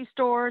 grocery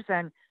stores,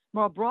 and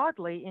more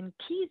broadly in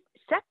key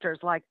sectors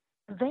like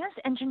advanced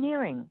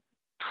engineering,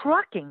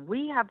 trucking.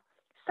 We have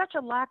such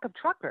a lack of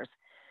truckers.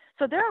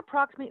 So there are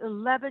approximately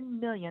 11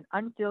 million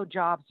unfilled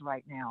jobs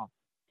right now.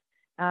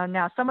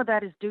 Now, some of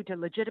that is due to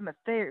legitimate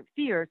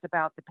fears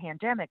about the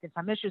pandemic and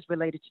some issues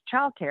related to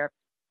childcare,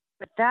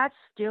 but that's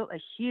still a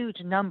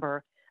huge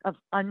number of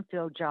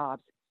unfilled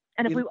jobs.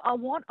 And if we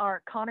want our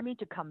economy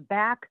to come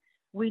back,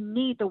 we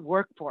need the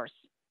workforce,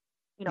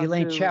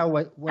 Elaine Chao,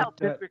 help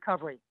this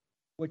recovery.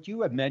 What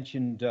you have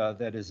mentioned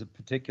that is of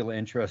particular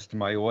interest to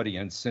my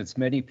audience, since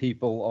many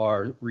people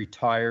are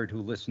retired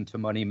who listen to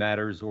Money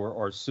Matters or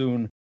are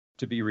soon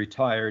to be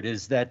retired,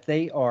 is that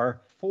they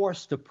are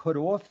forced to put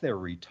off their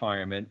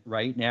retirement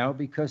right now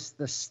because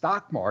the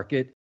stock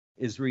market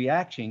is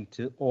reacting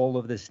to all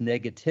of this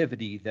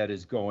negativity that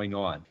is going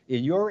on.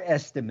 In your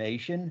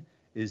estimation,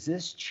 is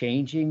this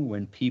changing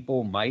when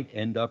people might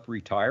end up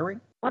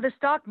retiring? Well, the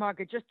stock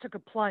market just took a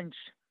plunge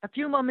a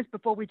few moments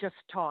before we just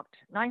talked,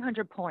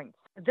 900 points.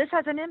 This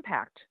has an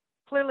impact.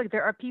 Clearly,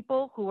 there are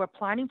people who are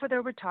planning for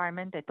their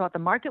retirement. They thought the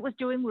market was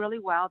doing really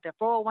well. Their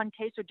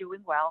 401ks are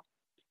doing well.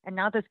 And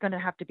now there's going to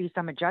have to be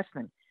some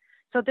adjustment.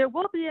 So there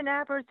will be an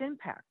adverse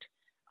impact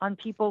on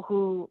people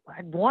who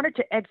had wanted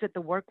to exit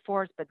the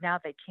workforce, but now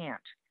they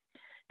can't.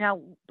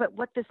 Now, but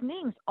what this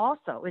means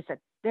also is that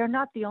they're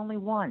not the only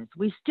ones.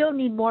 We still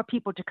need more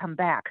people to come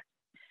back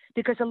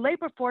because the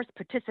labor force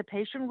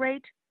participation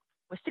rate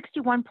was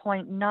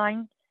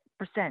 61.9%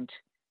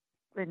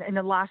 in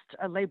the last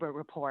labor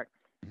report.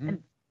 Mm-hmm.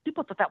 And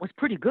people thought that was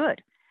pretty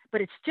good,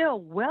 but it's still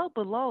well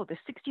below the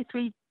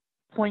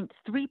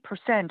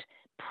 63.3%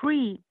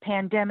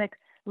 pre-pandemic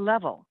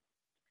level.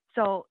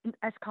 So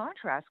as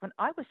contrast, when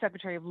I was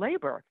Secretary of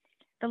Labor,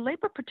 the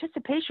labor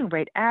participation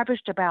rate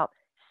averaged about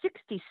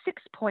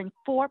 66.4%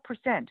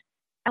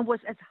 and was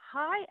as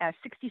high as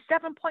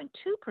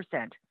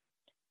 67.2%.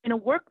 In a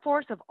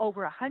workforce of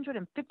over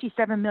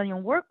 157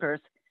 million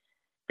workers,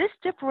 this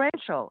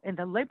differential in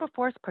the labor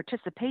force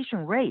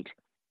participation rate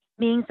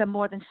means that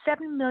more than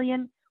 7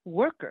 million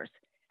workers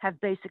have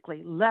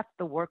basically left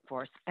the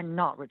workforce and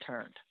not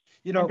returned.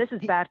 And this is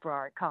bad for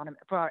our economy,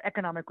 for our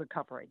economic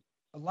recovery.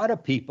 A lot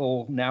of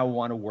people now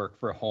want to work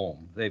from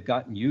home. They've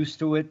gotten used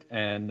to it,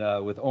 and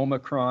with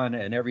Omicron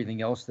and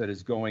everything else that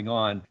is going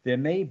on, there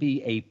may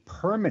be a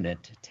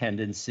permanent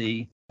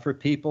tendency for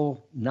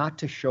people not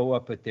to show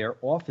up at their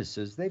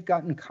offices. They've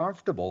gotten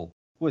comfortable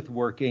with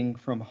working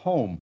from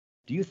home.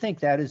 Do you think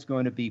that is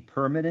going to be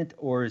permanent,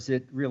 or is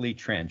it really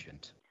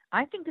transient?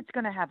 I think it's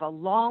going to have a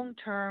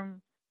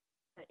long-term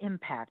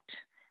impact,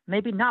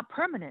 maybe not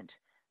permanent,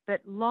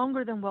 but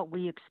longer than what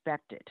we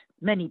expected,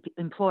 many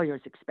employers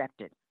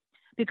expected.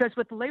 Because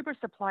with the labor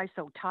supply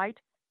so tight,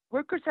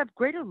 workers have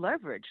greater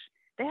leverage.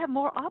 They have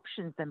more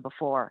options than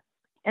before.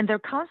 And their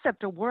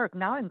concept of work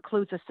now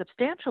includes a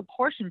substantial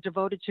portion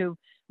devoted to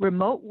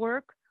remote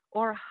work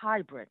or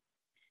hybrid.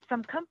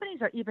 Some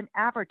companies are even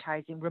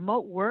advertising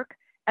remote work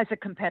as a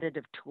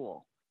competitive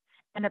tool.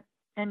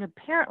 And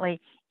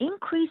apparently,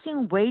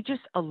 increasing wages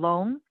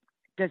alone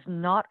does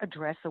not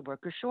address the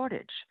worker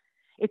shortage.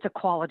 It's a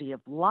quality of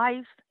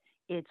life.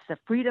 It's a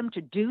freedom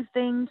to do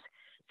things.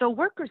 So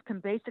workers can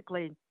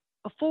basically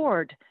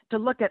afford to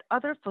look at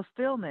other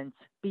fulfillments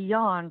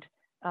beyond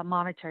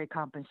monetary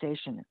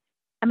compensation.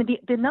 I mean,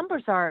 the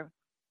numbers are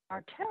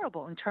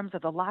terrible in terms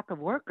of the lack of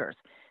workers.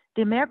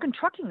 The American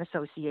Trucking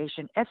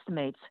Association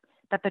estimates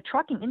that the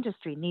trucking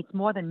industry needs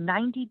more than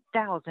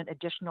 90,000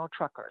 additional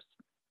truckers.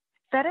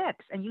 FedEx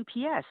and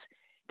UPS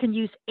can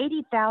use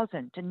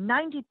 80,000 to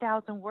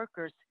 90,000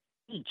 workers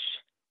each.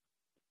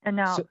 And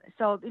now,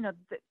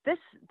 this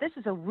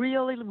is a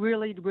really,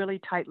 really, really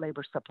tight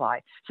labor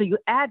supply. So you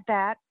add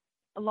that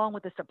along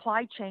with the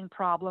supply chain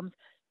problems,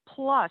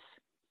 plus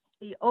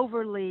the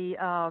overly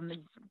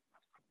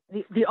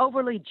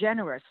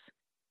generous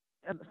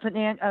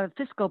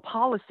fiscal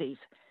policies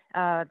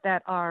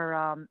that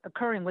are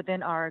occurring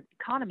within our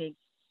economy.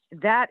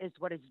 That is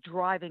what is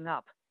driving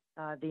up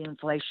the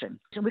inflation.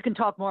 And we can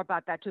talk more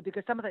about that too,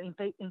 because some of the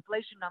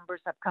inflation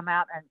numbers have come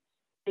out and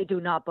they do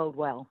not bode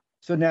well.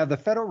 So now the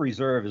Federal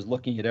Reserve is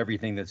looking at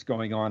everything that's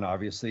going on,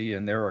 obviously,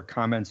 and there are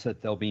comments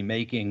that they'll be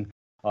making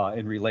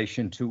in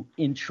relation to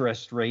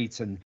interest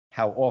rates and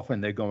how often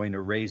they're going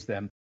to raise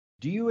them.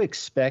 Do you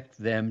expect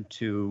them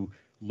to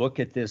look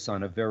at this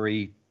on a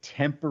very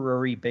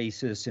temporary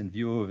basis in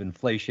view of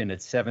inflation at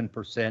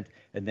 7%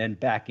 and then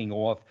backing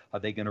off? Are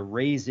they going to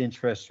raise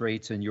interest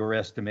rates in your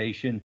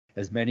estimation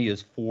as many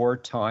as 4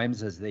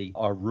 times as they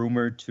are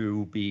rumored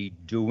to be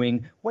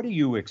doing. What do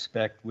you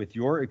expect with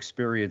your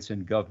experience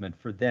in government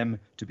for them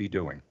to be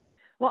doing?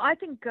 Well, I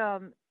think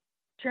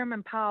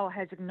Chairman Powell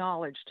has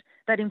acknowledged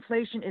that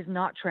inflation is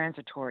not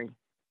transitory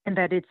and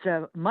that it's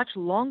a much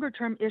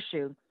longer-term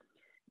issue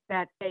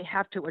that they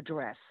have to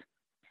address.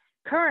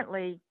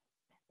 Currently,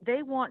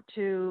 they want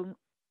to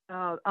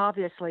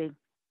obviously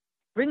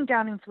bring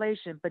down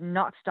inflation but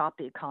not stop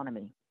the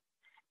economy.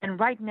 And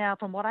right now,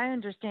 from what I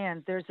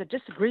understand, there's a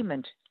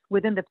disagreement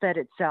within the Fed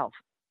itself.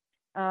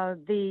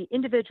 The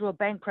individual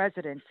bank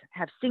presidents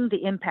have seen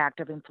the impact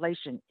of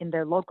inflation in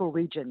their local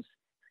regions,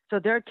 so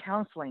they're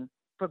counseling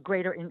for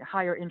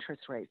higher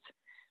interest rates.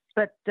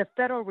 But the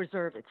Federal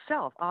Reserve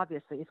itself,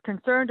 obviously, is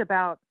concerned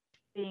about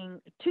being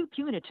too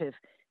punitive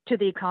to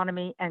the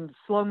economy and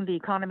slowing the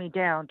economy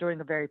down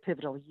during a very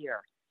pivotal year.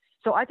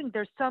 So I think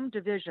there's some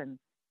division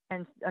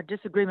and a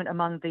disagreement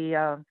among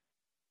the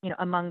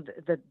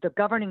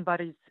governing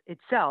bodies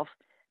itself.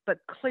 But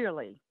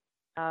clearly,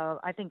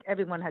 I think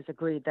everyone has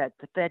agreed that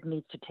the Fed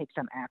needs to take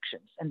some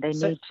actions, and they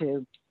need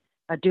to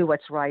do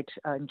what's right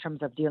in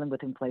terms of dealing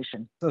with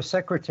inflation. So,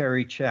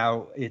 Secretary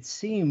Chao, it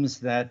seems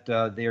that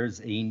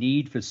there's a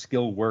need for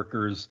skilled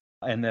workers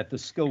and that the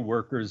skilled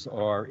workers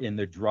are in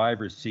the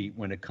driver's seat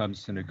when it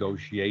comes to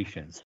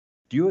negotiations.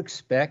 Do you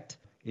expect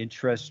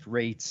interest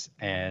rates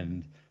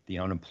and the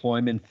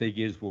unemployment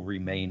figures will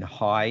remain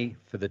high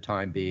for the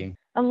time being?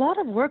 A lot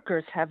of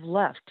workers have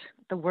left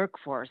the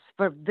workforce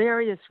for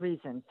various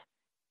reasons,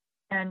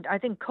 and I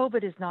think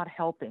COVID is not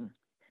helping.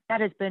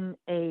 That has been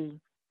a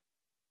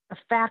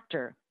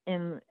factor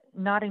in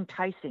not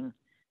enticing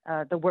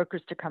the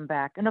workers to come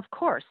back. And of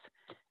course,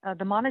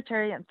 the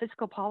monetary and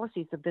fiscal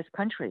policies of this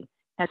country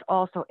has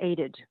also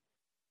aided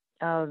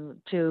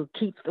to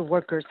keep the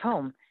workers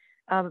home.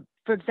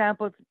 For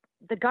example,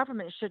 the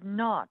government should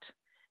not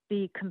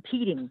be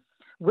competing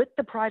with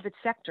the private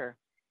sector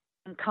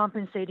in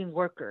compensating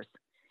workers.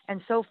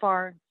 And so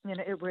far,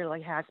 it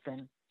really has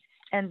been.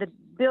 And the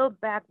Build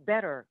Back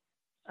Better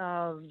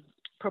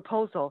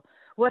proposal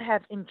would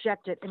have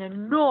injected an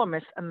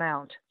enormous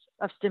amount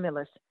of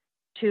stimulus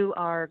to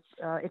our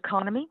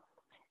economy.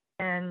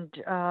 And,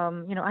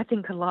 I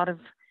think a lot of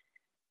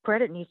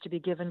credit needs to be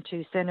given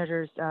to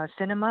Senators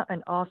Sinema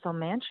and also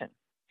Manchin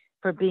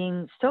for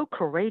being so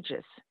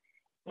courageous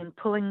in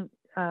pulling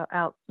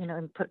out,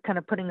 and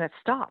putting a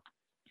stop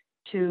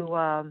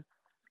to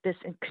this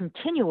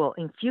continual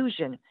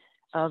infusion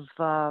of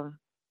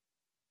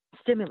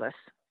stimulus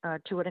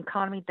to an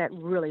economy that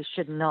really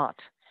should not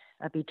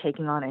be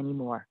taking on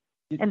anymore.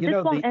 And this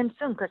won't end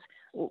soon because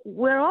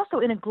we're also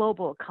in a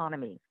global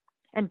economy.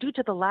 And due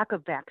to the lack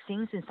of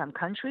vaccines in some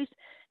countries,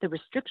 the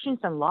restrictions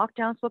and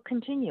lockdowns will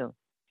continue.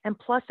 And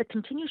plus, the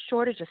continued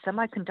shortage of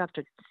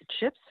semiconductor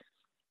chips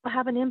will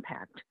have an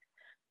impact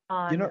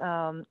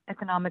on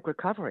economic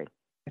recovery.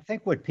 I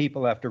think what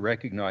people have to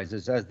recognize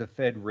is as the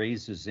Fed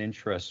raises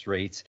interest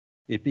rates,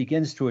 it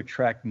begins to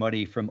attract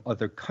money from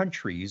other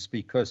countries,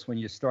 because when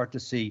you start to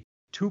see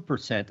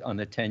 2% on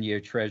the 10-year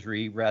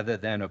Treasury rather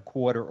than 1/4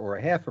 or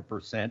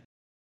 0.5%,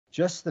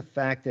 just the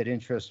fact that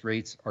interest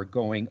rates are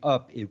going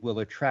up, it will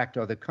attract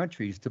other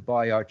countries to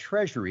buy our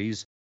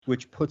treasuries,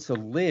 which puts a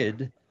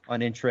lid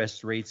on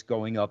interest rates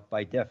going up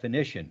by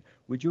definition.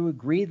 Would you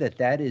agree that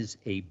that is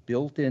a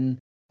built-in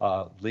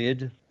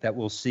lid that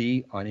we'll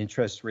see on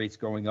interest rates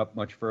going up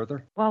much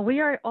further? Well,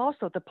 we are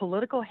also the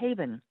political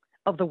haven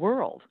of the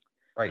world.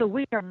 Right. So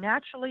we are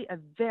naturally a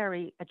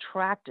very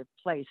attractive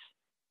place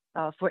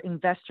for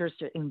investors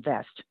to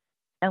invest.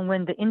 And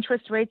when the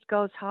interest rates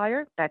goes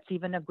higher, that's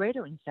even a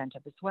greater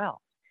incentive as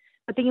well.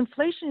 But the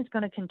inflation is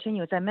going to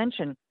continue. As I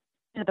mentioned,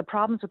 the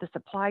problems with the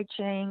supply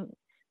chain,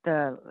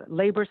 the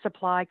labor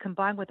supply,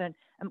 combined with an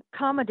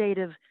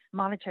accommodative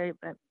monetary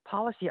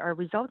policy are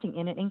resulting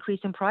in an increase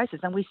in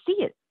prices. And we see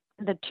it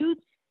in the two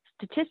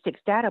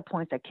data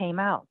points that came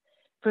out.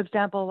 For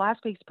example,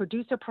 last week's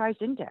producer price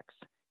index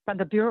from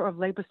the Bureau of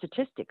Labor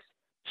Statistics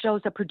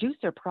shows that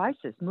producer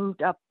prices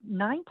moved up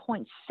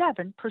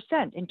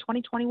 9.7% in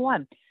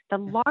 2021, the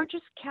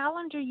largest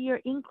calendar year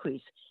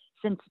increase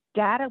since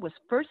data was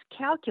first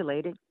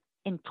calculated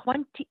in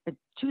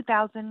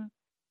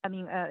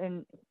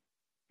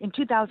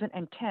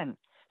 2010.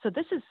 So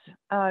this is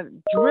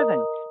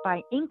driven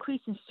by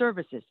increase in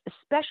services,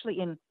 especially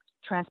in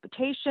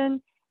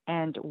transportation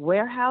and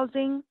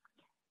warehousing.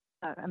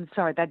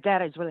 That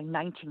data is really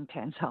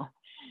 1910. So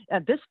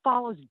this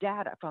follows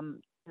data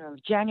from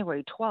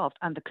January 12th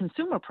on the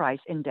Consumer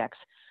Price Index,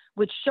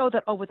 which showed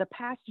that over the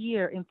past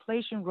year,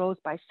 inflation rose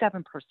by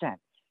 7%,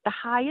 the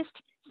highest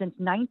since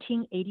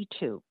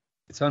 1982.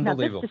 It's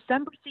unbelievable.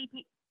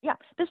 Now,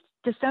 this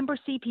December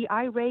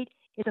CPI rate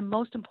is the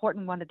most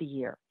important one of the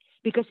year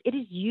because it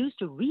is used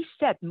to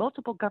reset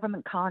multiple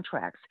government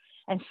contracts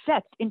and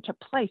sets into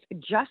place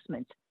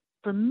adjustments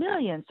for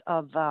millions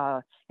of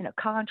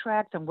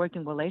contracts and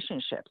working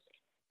relationships.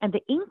 And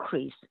the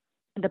increase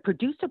in the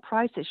producer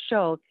prices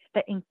showed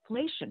that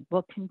inflation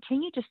will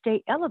continue to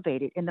stay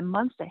elevated in the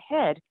months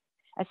ahead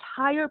as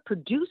higher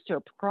producer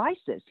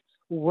prices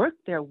work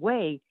their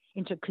way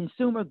into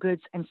consumer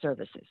goods and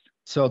services.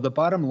 So the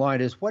bottom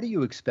line is, what do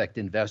you expect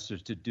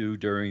investors to do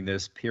during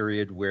this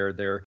period where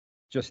they're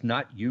just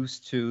not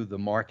used to the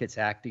markets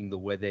acting the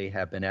way they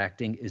have been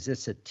acting? Is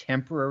this a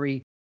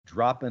temporary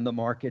drop in the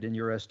market in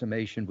your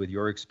estimation with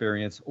your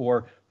experience,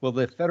 or will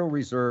the Federal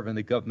Reserve and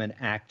the government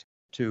act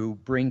to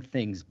bring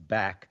things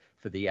back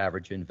for the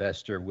average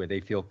investor where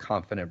they feel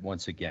confident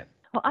once again?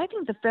 Well, I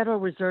think the Federal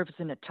Reserve is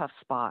in a tough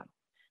spot.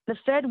 The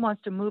Fed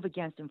wants to move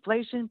against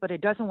inflation, but it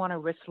doesn't want to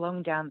risk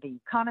slowing down the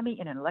economy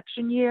in an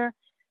election year.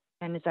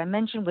 And as I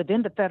mentioned,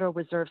 within the Federal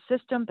Reserve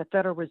System, the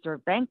Federal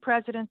Reserve Bank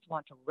presidents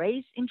want to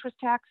raise interest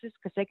taxes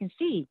because they can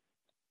see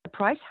the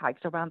price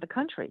hikes around the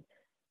country.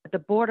 But the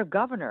Board of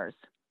Governors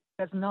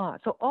does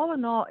not. So all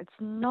in all, it's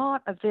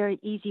not a very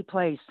easy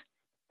place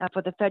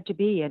for the Fed to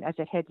be in as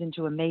it heads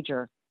into a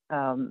major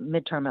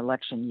midterm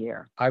election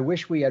year. I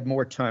wish we had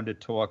more time to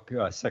talk,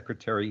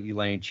 Secretary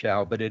Elaine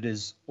Chao, but it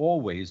is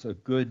always a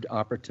good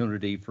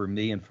opportunity for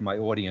me and for my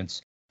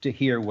audience to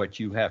hear what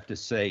you have to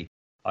say.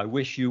 I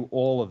wish you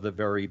all of the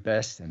very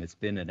best, and it's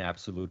been an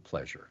absolute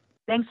pleasure.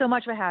 Thanks so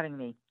much for having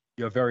me.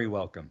 You're very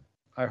welcome.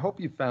 I hope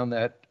you found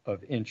that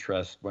of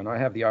interest. When I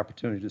have the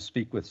opportunity to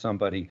speak with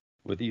somebody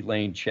with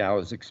Elaine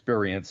Chao's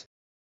experience,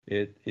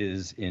 it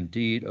is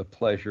indeed a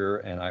pleasure,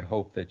 and I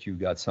hope that you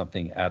got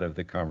something out of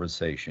the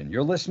conversation.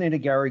 You're listening to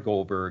Gary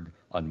Goldberg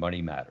on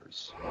Money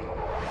Matters.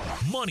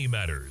 Money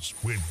Matters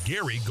with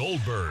Gary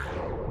Goldberg.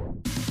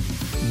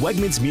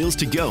 Wegmans Meals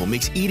to Go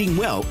makes eating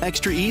well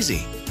extra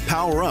easy.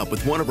 Power up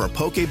with one of our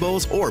poke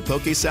bowls or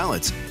poke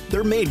salads.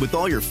 They're made with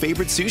all your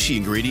favorite sushi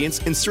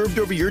ingredients and served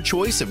over your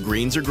choice of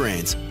greens or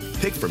grains.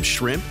 Pick from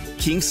shrimp,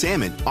 king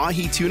salmon,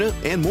 ahi tuna,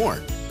 and more.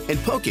 And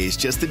poke is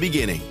just the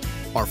beginning.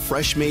 Our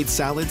fresh-made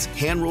salads,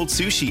 hand-rolled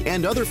sushi,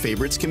 and other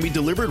favorites can be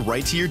delivered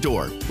right to your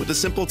door with a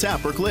simple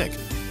tap or click.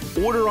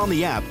 Order on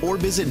the app or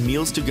visit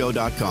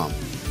mealstogo.com.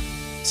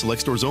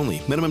 Select stores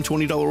only. Minimum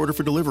 $20 order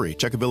for delivery.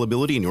 Check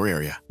availability in your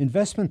area.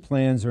 Investment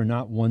plans are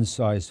not one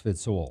size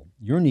fits all.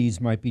 Your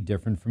needs might be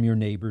different from your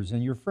neighbors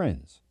and your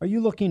friends. Are you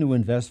looking to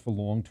invest for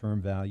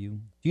long-term value?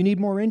 Do you need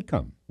more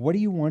income? What do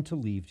you want to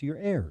leave to your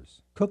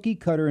heirs?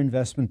 Cookie-cutter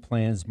investment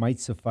plans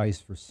might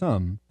suffice for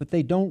some, but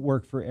they don't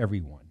work for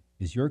everyone.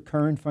 Is your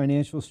current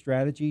financial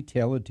strategy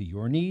tailored to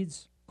your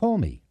needs? Call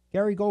me,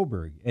 Gary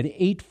Goldberg, at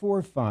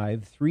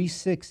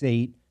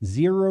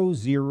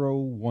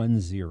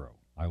 845-368-0010.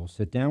 I will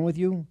sit down with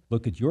you,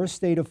 look at your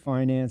state of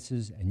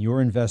finances and your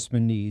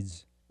investment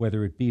needs,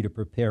 whether it be to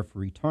prepare for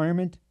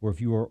retirement or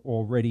if you are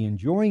already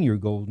enjoying your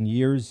golden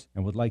years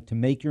and would like to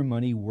make your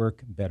money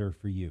work better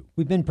for you.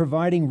 We've been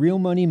providing real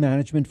money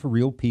management for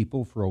real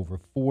people for over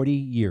 40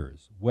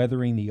 years,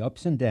 weathering the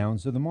ups and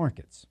downs of the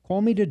markets.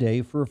 Call me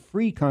today for a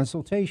free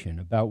consultation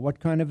about what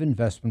kind of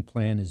investment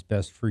plan is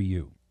best for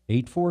you.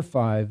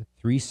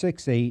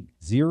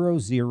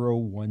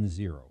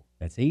 845-368-0010.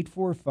 That's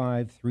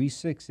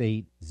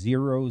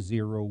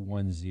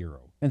 845-368-0010.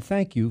 And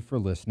thank you for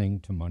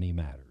listening to Money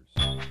Matters.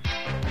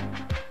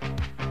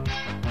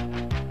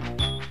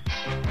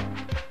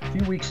 A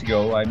few weeks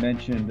ago, I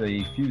mentioned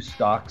a few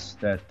stocks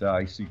that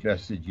I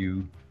suggested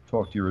you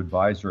talk to your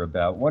advisor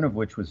about, one of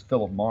which was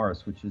Philip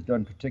Morris, which has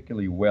done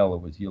particularly well.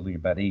 It was yielding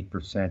about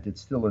 8%.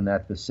 It's still in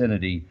that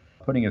vicinity.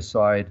 Putting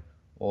aside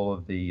all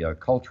of the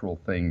cultural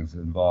things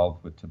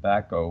involved with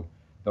tobacco,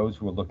 those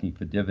who are looking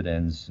for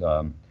dividends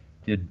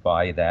did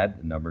buy that.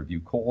 A number of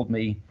you called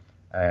me,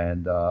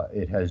 and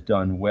it has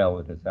done well.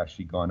 It has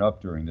actually gone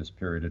up during this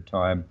period of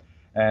time.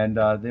 And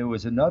there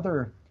was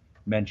another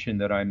mention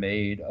that I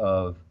made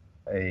of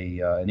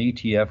an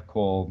ETF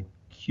called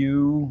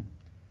QXLT.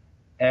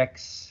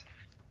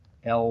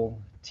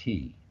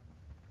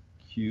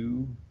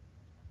 QF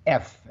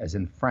as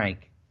in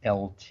Frank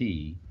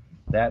LT.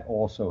 That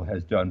also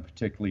has done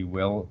particularly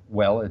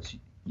well. It's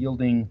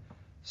yielding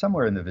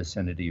somewhere in the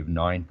vicinity of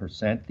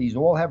 9%. These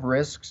all have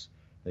risks.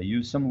 They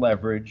use some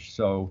leverage.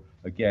 So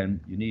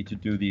again, you need to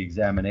do the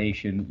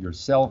examination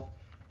yourself.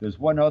 There's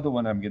one other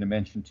one I'm going to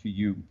mention to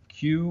you,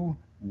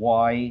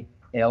 QYLD,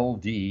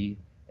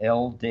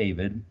 L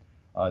David.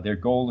 Their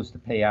goal is to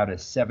pay out a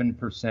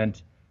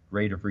 7%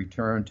 rate of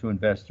return to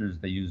investors.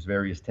 They use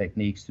various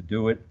techniques to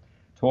do it.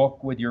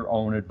 Talk with your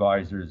own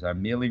advisors.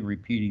 I'm merely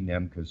repeating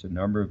them because a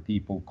number of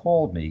people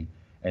called me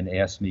and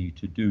asked me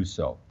to do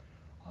so.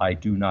 I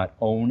do not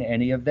own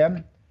any of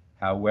them.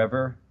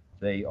 However,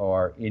 they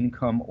are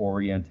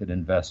income-oriented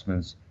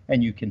investments,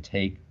 and you can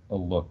take a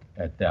look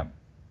at them.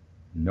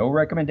 No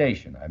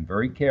recommendation. I'm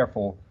very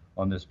careful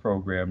on this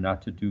program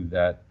not to do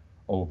that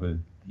over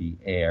the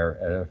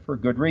air for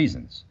good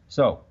reasons.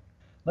 So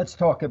let's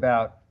talk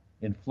about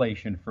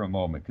inflation for a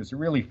moment, because it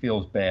really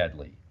feels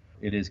badly.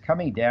 It is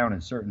coming down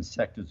in certain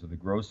sectors of the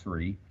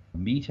grocery.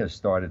 Meat has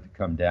started to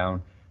come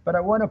down, but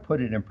I want to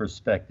put it in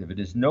perspective. It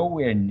is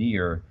nowhere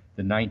near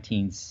the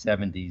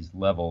 1970s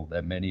level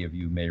that many of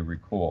you may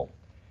recall.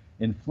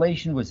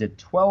 Inflation was at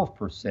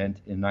 12%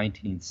 in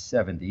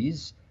 1970s.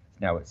 It's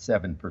now at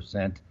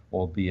 7%,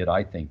 albeit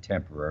I think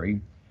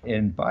temporary.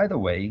 And by the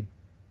way,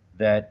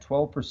 that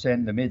 12%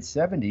 in the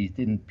mid-70s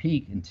didn't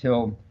peak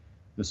until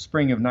the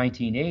spring of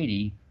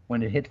 1980,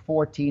 when it hit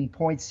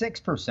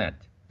 14.6%.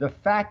 The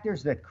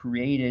factors that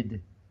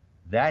created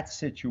that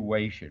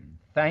situation,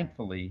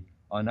 thankfully,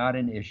 are not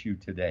an issue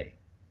today.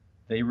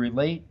 They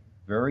relate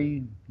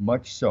very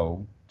much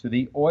so to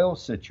the oil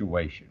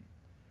situation.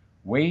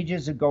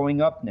 Wages are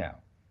going up now.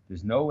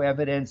 There's no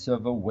evidence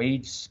of a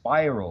wage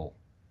spiral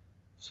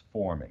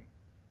forming.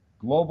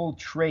 Global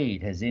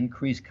trade has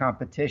increased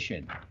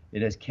competition.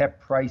 It has kept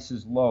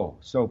prices low.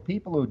 So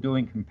people who are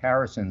doing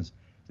comparisons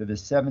to the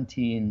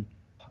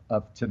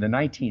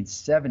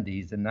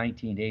 1970s and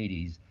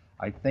 1980s,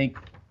 I think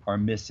are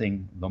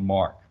missing the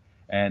mark.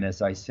 And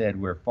as I said,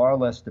 we're far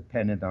less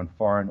dependent on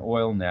foreign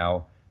oil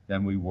now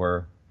than we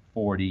were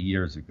 40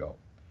 years ago.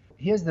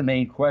 Here's the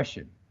main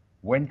question.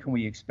 When can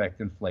we expect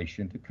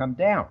inflation to come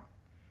down?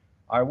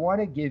 I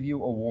want to give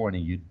you a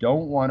warning. You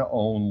don't want to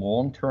own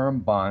long-term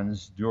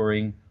bonds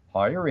during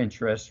higher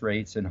interest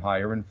rates and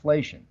higher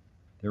inflation.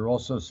 There are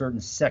also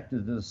certain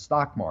sectors of the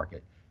stock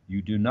market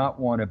you do not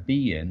want to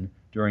be in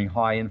during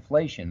high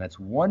inflation. That's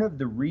one of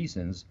the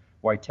reasons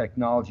why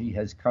technology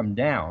has come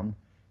down,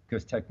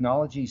 because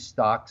technology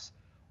stocks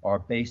are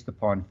based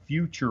upon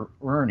future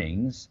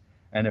earnings,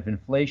 and if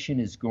inflation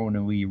is going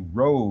to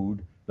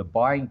erode the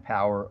buying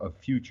power of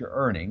future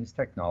earnings,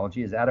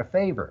 technology is out of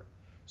favor.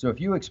 So if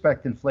you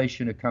expect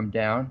inflation to come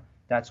down,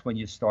 that's when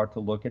you start to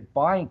look at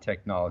buying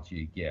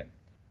technology again.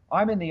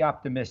 I'm in the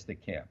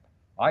optimistic camp.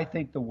 I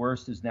think the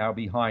worst is now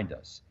behind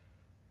us.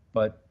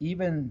 But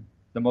even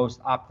the most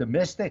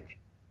optimistic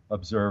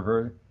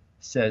observer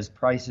says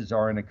prices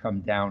aren't going to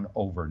come down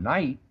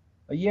overnight.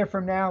 A year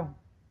from now,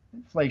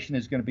 inflation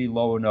is going to be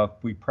low enough,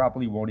 we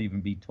probably won't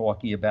even be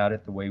talking about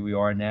it the way we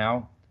are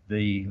now.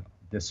 The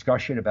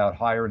discussion about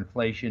higher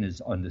inflation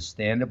is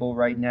understandable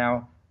right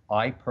now.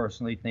 I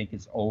personally think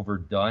it's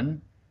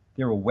overdone.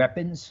 There are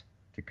weapons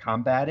to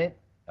combat it.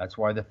 That's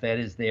why the Fed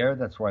is there.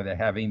 That's why they're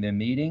having their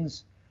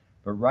meetings.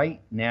 But right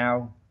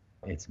now,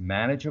 it's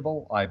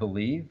manageable, I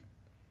believe.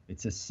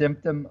 It's a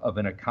symptom of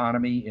an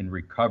economy in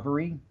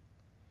recovery.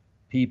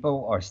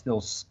 People are still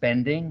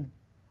spending.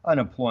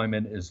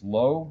 Unemployment is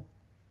low.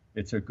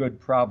 It's a good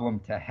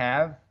problem to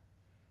have.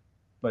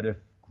 But if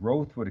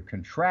growth were to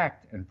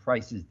contract and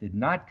prices did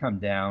not come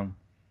down,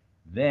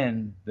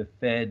 then the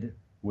Fed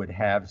would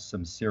have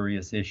some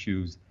serious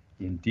issues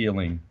in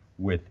dealing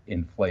with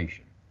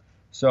inflation.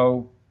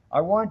 So I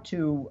want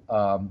to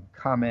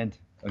comment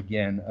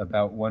again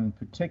about one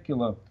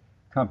particular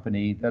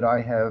company that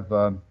I have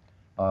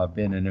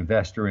been an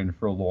investor in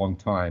for a long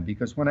time,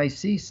 because when I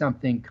see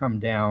something come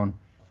down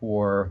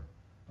for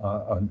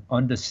an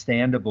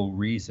understandable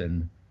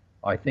reason,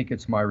 I think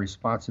it's my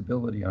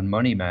responsibility on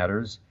Money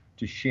Matters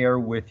to share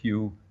with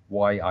you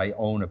why I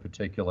own a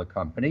particular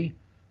company,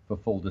 for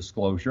full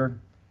disclosure,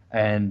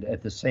 and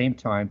at the same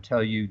time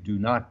tell you do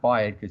not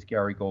buy it because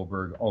Gary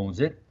Goldberg owns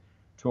it.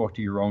 Talk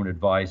to your own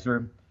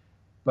advisor.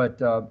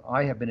 But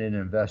I have been an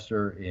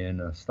investor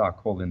in a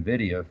stock called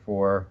NVIDIA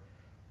for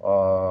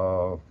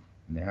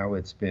now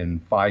it's been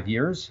 5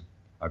 years.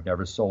 I've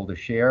never sold a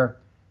share.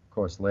 Of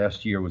course,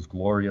 last year was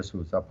glorious. It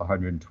was up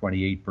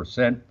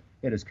 128%.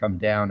 It has come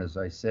down, as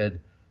I said,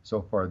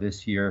 so far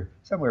this year,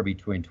 somewhere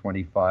between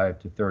 25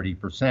 to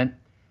 30%.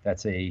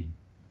 That's a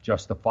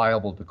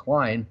justifiable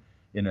decline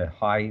in a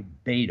high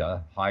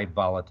beta, high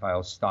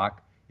volatile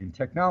stock in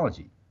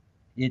technology.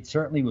 It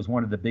certainly was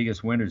one of the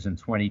biggest winners in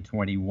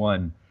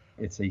 2021.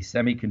 It's a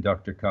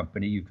semiconductor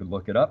company. You could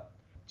look it up.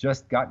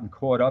 Just gotten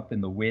caught up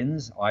in the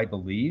wins, I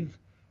believe.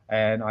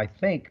 And I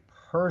think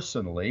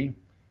personally,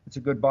 it's a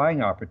good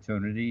buying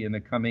opportunity in the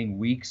coming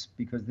weeks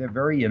because they're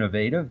very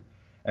innovative.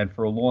 And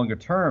for a longer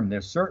term, they're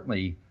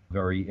certainly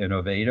very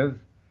innovative.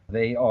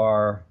 They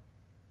are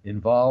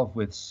involved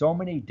with so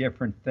many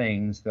different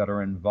things that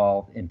are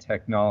involved in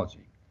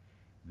technology.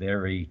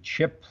 They're a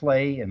chip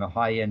play in the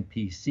high-end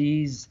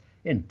PCs,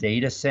 in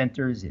data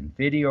centers, in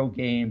video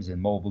games, in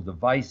mobile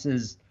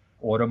devices,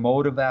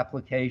 automotive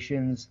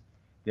applications.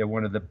 They're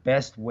one of the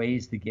best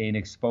ways to gain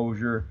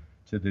exposure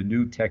to the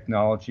new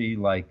technology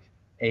like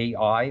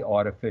AI,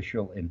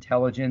 artificial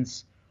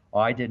intelligence.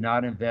 I did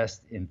not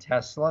invest in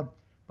Tesla,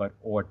 but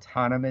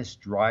autonomous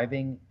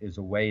driving is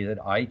a way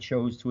that I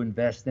chose to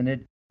invest in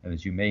it. And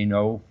as you may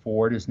know,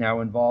 Ford is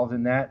now involved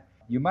in that.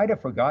 You might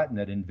have forgotten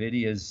that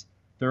NVIDIA's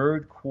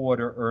third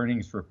quarter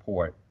earnings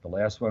report, the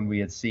last one we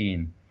had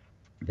seen,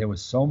 there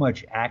was so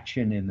much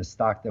action in the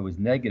stock that was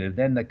negative.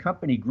 Then the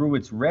company grew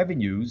its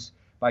revenues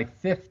by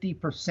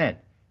 50%.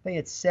 They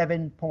had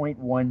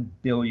 $7.1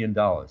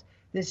 billion.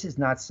 This is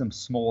not some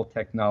small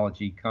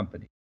technology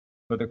company.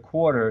 For the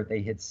quarter,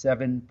 they hit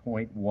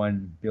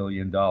 $7.1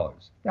 billion.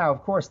 Now,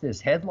 of course, there's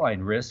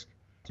headline risk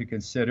to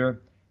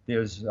consider.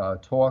 There's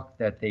talk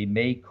that they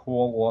may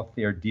call off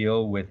their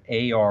deal with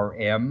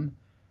ARM.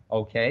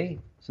 Okay,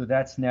 so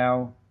that's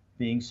now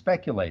being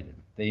speculated.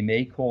 They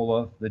may call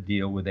off the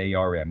deal with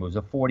ARM. It was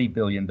a $40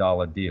 billion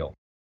deal.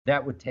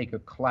 That would take a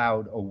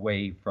cloud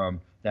away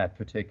from that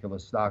particular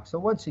stock. So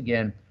once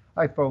again,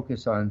 I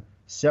focus on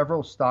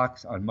several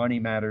stocks on Money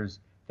Matters.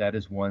 That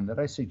is one that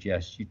I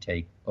suggest you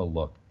take a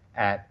look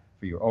at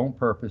for your own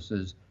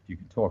purposes. You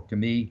can talk to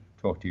me,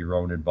 talk to your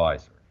own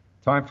advisor.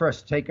 Time for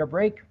us to take a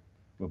break.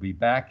 We'll be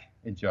back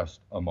in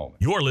just a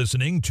moment. You're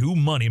listening to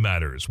Money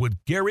Matters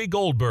with Gary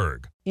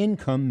Goldberg.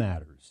 Income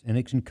matters, and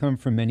it can come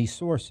from many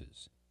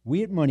sources.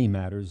 We at Money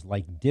Matters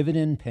like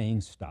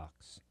dividend-paying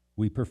stocks.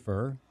 We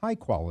prefer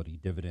high-quality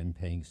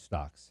dividend-paying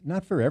stocks,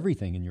 not for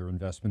everything in your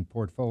investment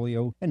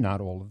portfolio and not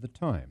all of the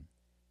time.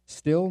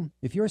 Still,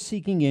 if you're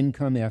seeking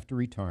income after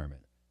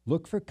retirement,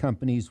 look for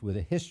companies with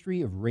a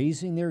history of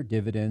raising their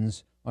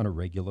dividends on a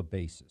regular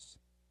basis.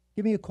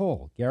 Give me a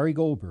call, Gary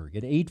Goldberg,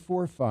 at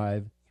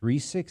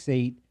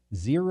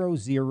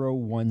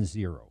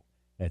 845-368-0010.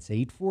 That's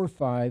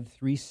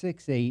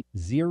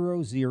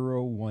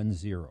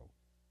 845-368-0010.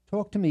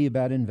 Talk to me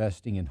about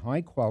investing in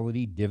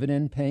high-quality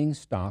dividend-paying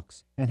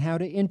stocks and how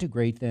to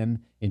integrate them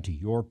into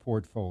your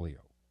portfolio.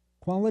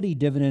 Quality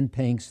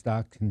dividend-paying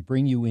stocks can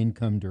bring you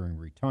income during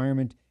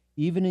retirement,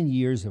 even in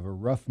years of a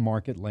rough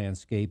market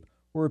landscape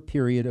or a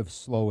period of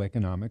slow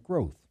economic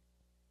growth.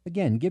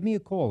 Again, give me a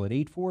call at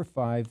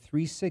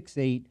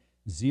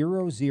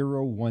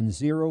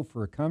 845-368-0010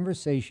 for a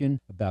conversation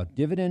about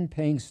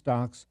dividend-paying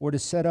stocks or to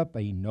set up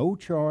a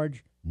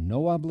no-charge,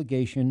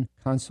 no-obligation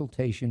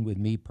consultation with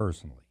me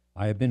personally.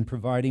 I have been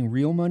providing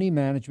real money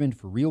management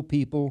for real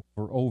people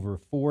for over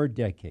 4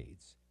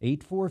 decades.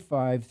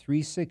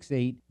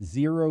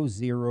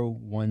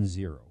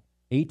 845-368-0010.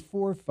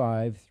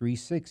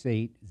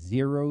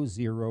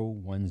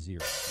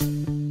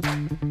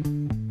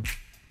 845-368-0010.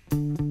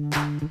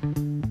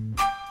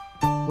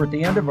 We're at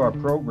the end of our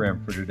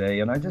program for today,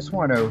 and I just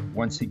want to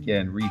once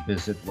again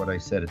revisit what I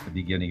said at the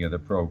beginning of the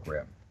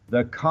program.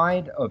 The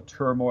kind of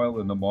turmoil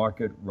in the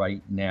market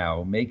right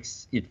now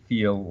makes it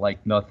feel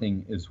like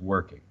nothing is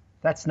working.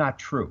 That's not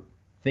true.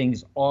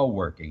 Things are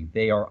working.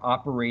 They are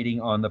operating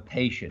on the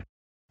patient.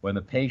 When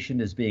the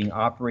patient is being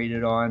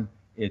operated on,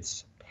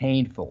 it's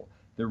painful.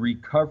 The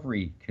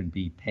recovery can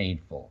be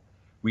painful.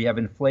 We have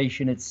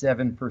inflation at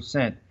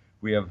 7%.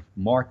 We have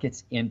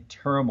markets in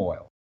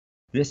turmoil.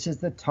 This is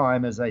the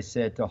time, as I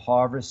said, to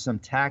harvest some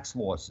tax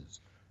losses.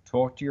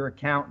 Talk to your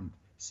accountant.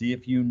 See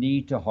if you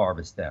need to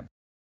harvest them.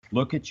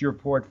 Look at your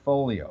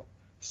portfolio.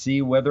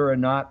 See whether or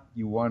not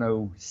you want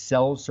to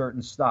sell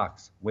certain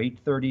stocks. Wait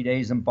 30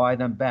 days and buy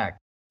them back,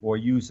 or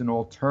use an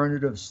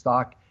alternative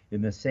stock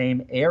in the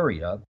same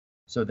area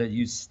so that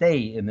you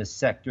stay in the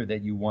sector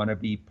that you want to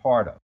be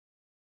part of.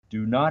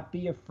 Do not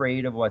be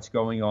afraid of what's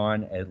going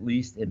on, at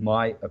least in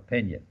my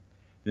opinion.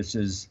 This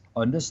is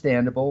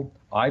understandable.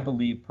 I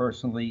believe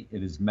personally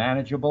it is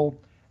manageable,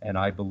 and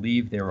I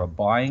believe there are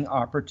buying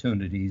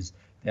opportunities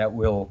that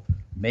will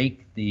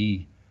make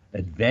the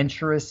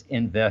adventurous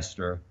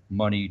investor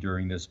money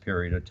during this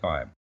period of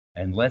time.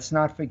 And let's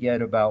not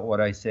forget about what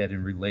I said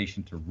in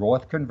relation to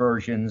Roth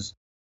conversions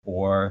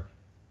or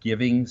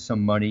giving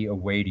some money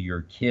away to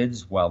your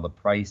kids while the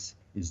price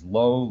is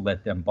low.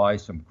 Let them buy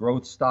some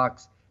growth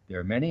stocks. There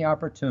are many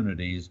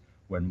opportunities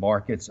when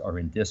markets are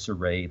in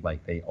disarray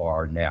like they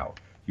are now.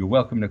 You're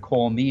welcome to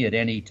call me at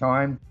any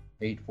time,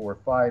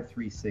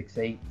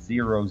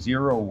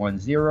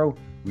 845-368-0010.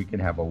 We can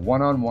have a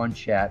one-on-one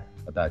chat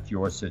about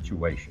your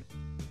situation.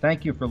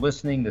 Thank you for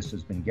listening. This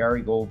has been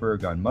Gary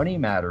Goldberg on Money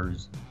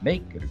Matters.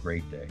 Make it a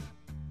great day.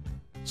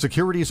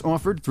 Securities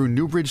offered through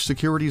Newbridge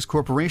Securities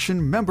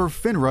Corporation, member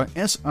FINRA,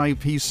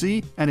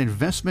 SIPC, and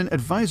investment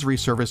advisory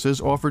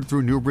services offered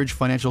through Newbridge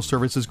Financial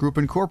Services Group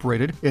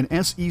Incorporated, an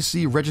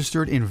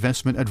SEC-registered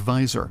investment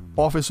advisor.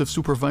 Office of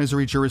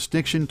Supervisory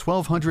Jurisdiction,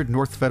 1200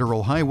 North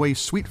Federal Highway,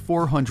 Suite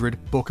 400,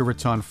 Boca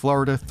Raton,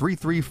 Florida,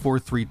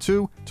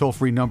 33432,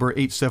 toll-free number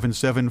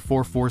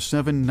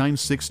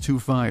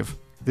 877-447-9625.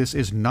 This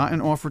is not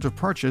an offer to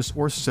purchase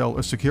or sell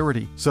a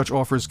security. Such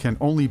offers can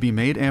only be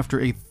made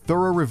after a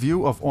thorough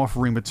review of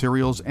offering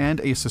materials and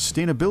a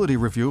sustainability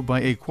review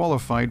by a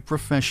qualified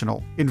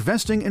professional.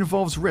 Investing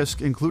involves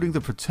risk, including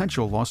the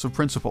potential loss of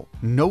principal.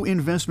 No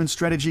investment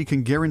strategy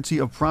can guarantee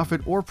a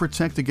profit or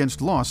protect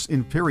against loss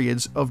in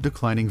periods of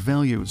declining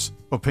values.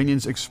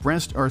 Opinions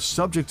expressed are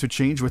subject to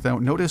change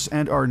without notice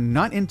and are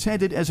not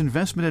intended as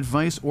investment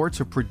advice or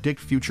to predict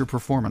future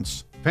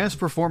performance. Past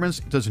performance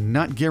does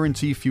not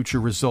guarantee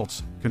future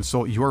results.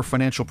 Consult your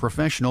financial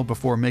professional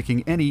before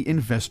making any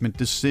investment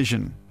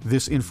decision.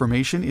 This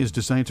information is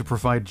designed to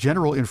provide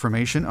general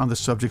information on the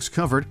subjects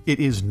covered. It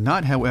is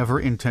not,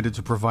 however, intended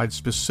to provide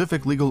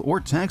specific legal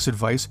or tax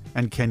advice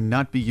and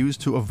cannot be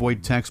used to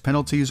avoid tax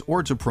penalties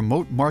or to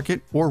promote,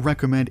 market, or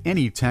recommend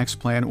any tax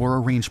plan or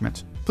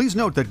arrangement. Please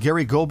note that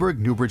Gary Goldberg,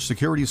 Newbridge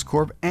Securities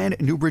Corp., and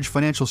Newbridge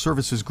Financial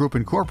Services Group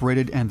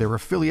Incorporated and their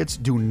affiliates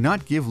do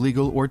not give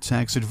legal or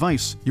tax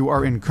advice. You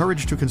are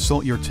encouraged to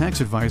consult your tax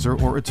advisor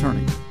or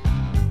attorney.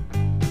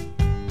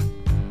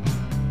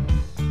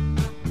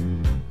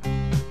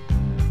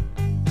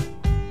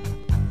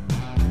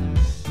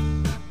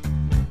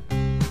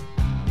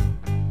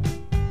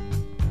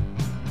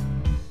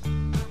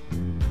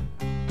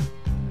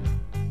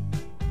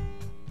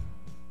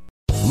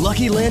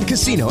 Lucky Land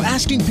Casino,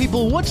 asking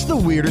people, what's the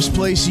weirdest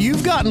place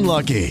you've gotten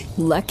lucky?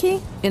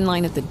 Lucky? In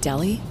line at the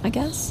deli, I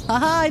guess?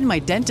 Aha, in my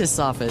dentist's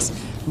office.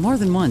 More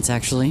than once,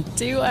 actually.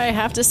 Do I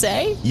have to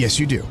say? Yes,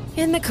 you do.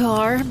 In the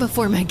car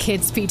before my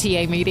kids'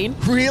 PTA meeting.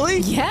 Really?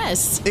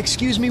 Yes.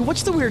 Excuse me,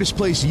 what's the weirdest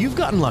place you've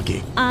gotten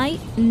lucky? I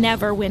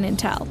never win and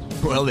tell.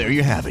 Well, there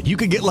you have it. You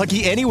can get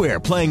lucky anywhere,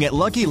 playing at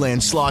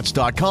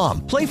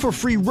LuckyLandSlots.com. Play for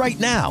free right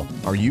now.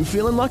 Are you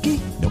feeling lucky?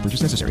 No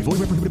purchase necessary. Void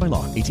where prohibited by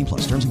law.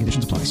 18+. Terms and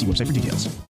conditions apply. See website for details.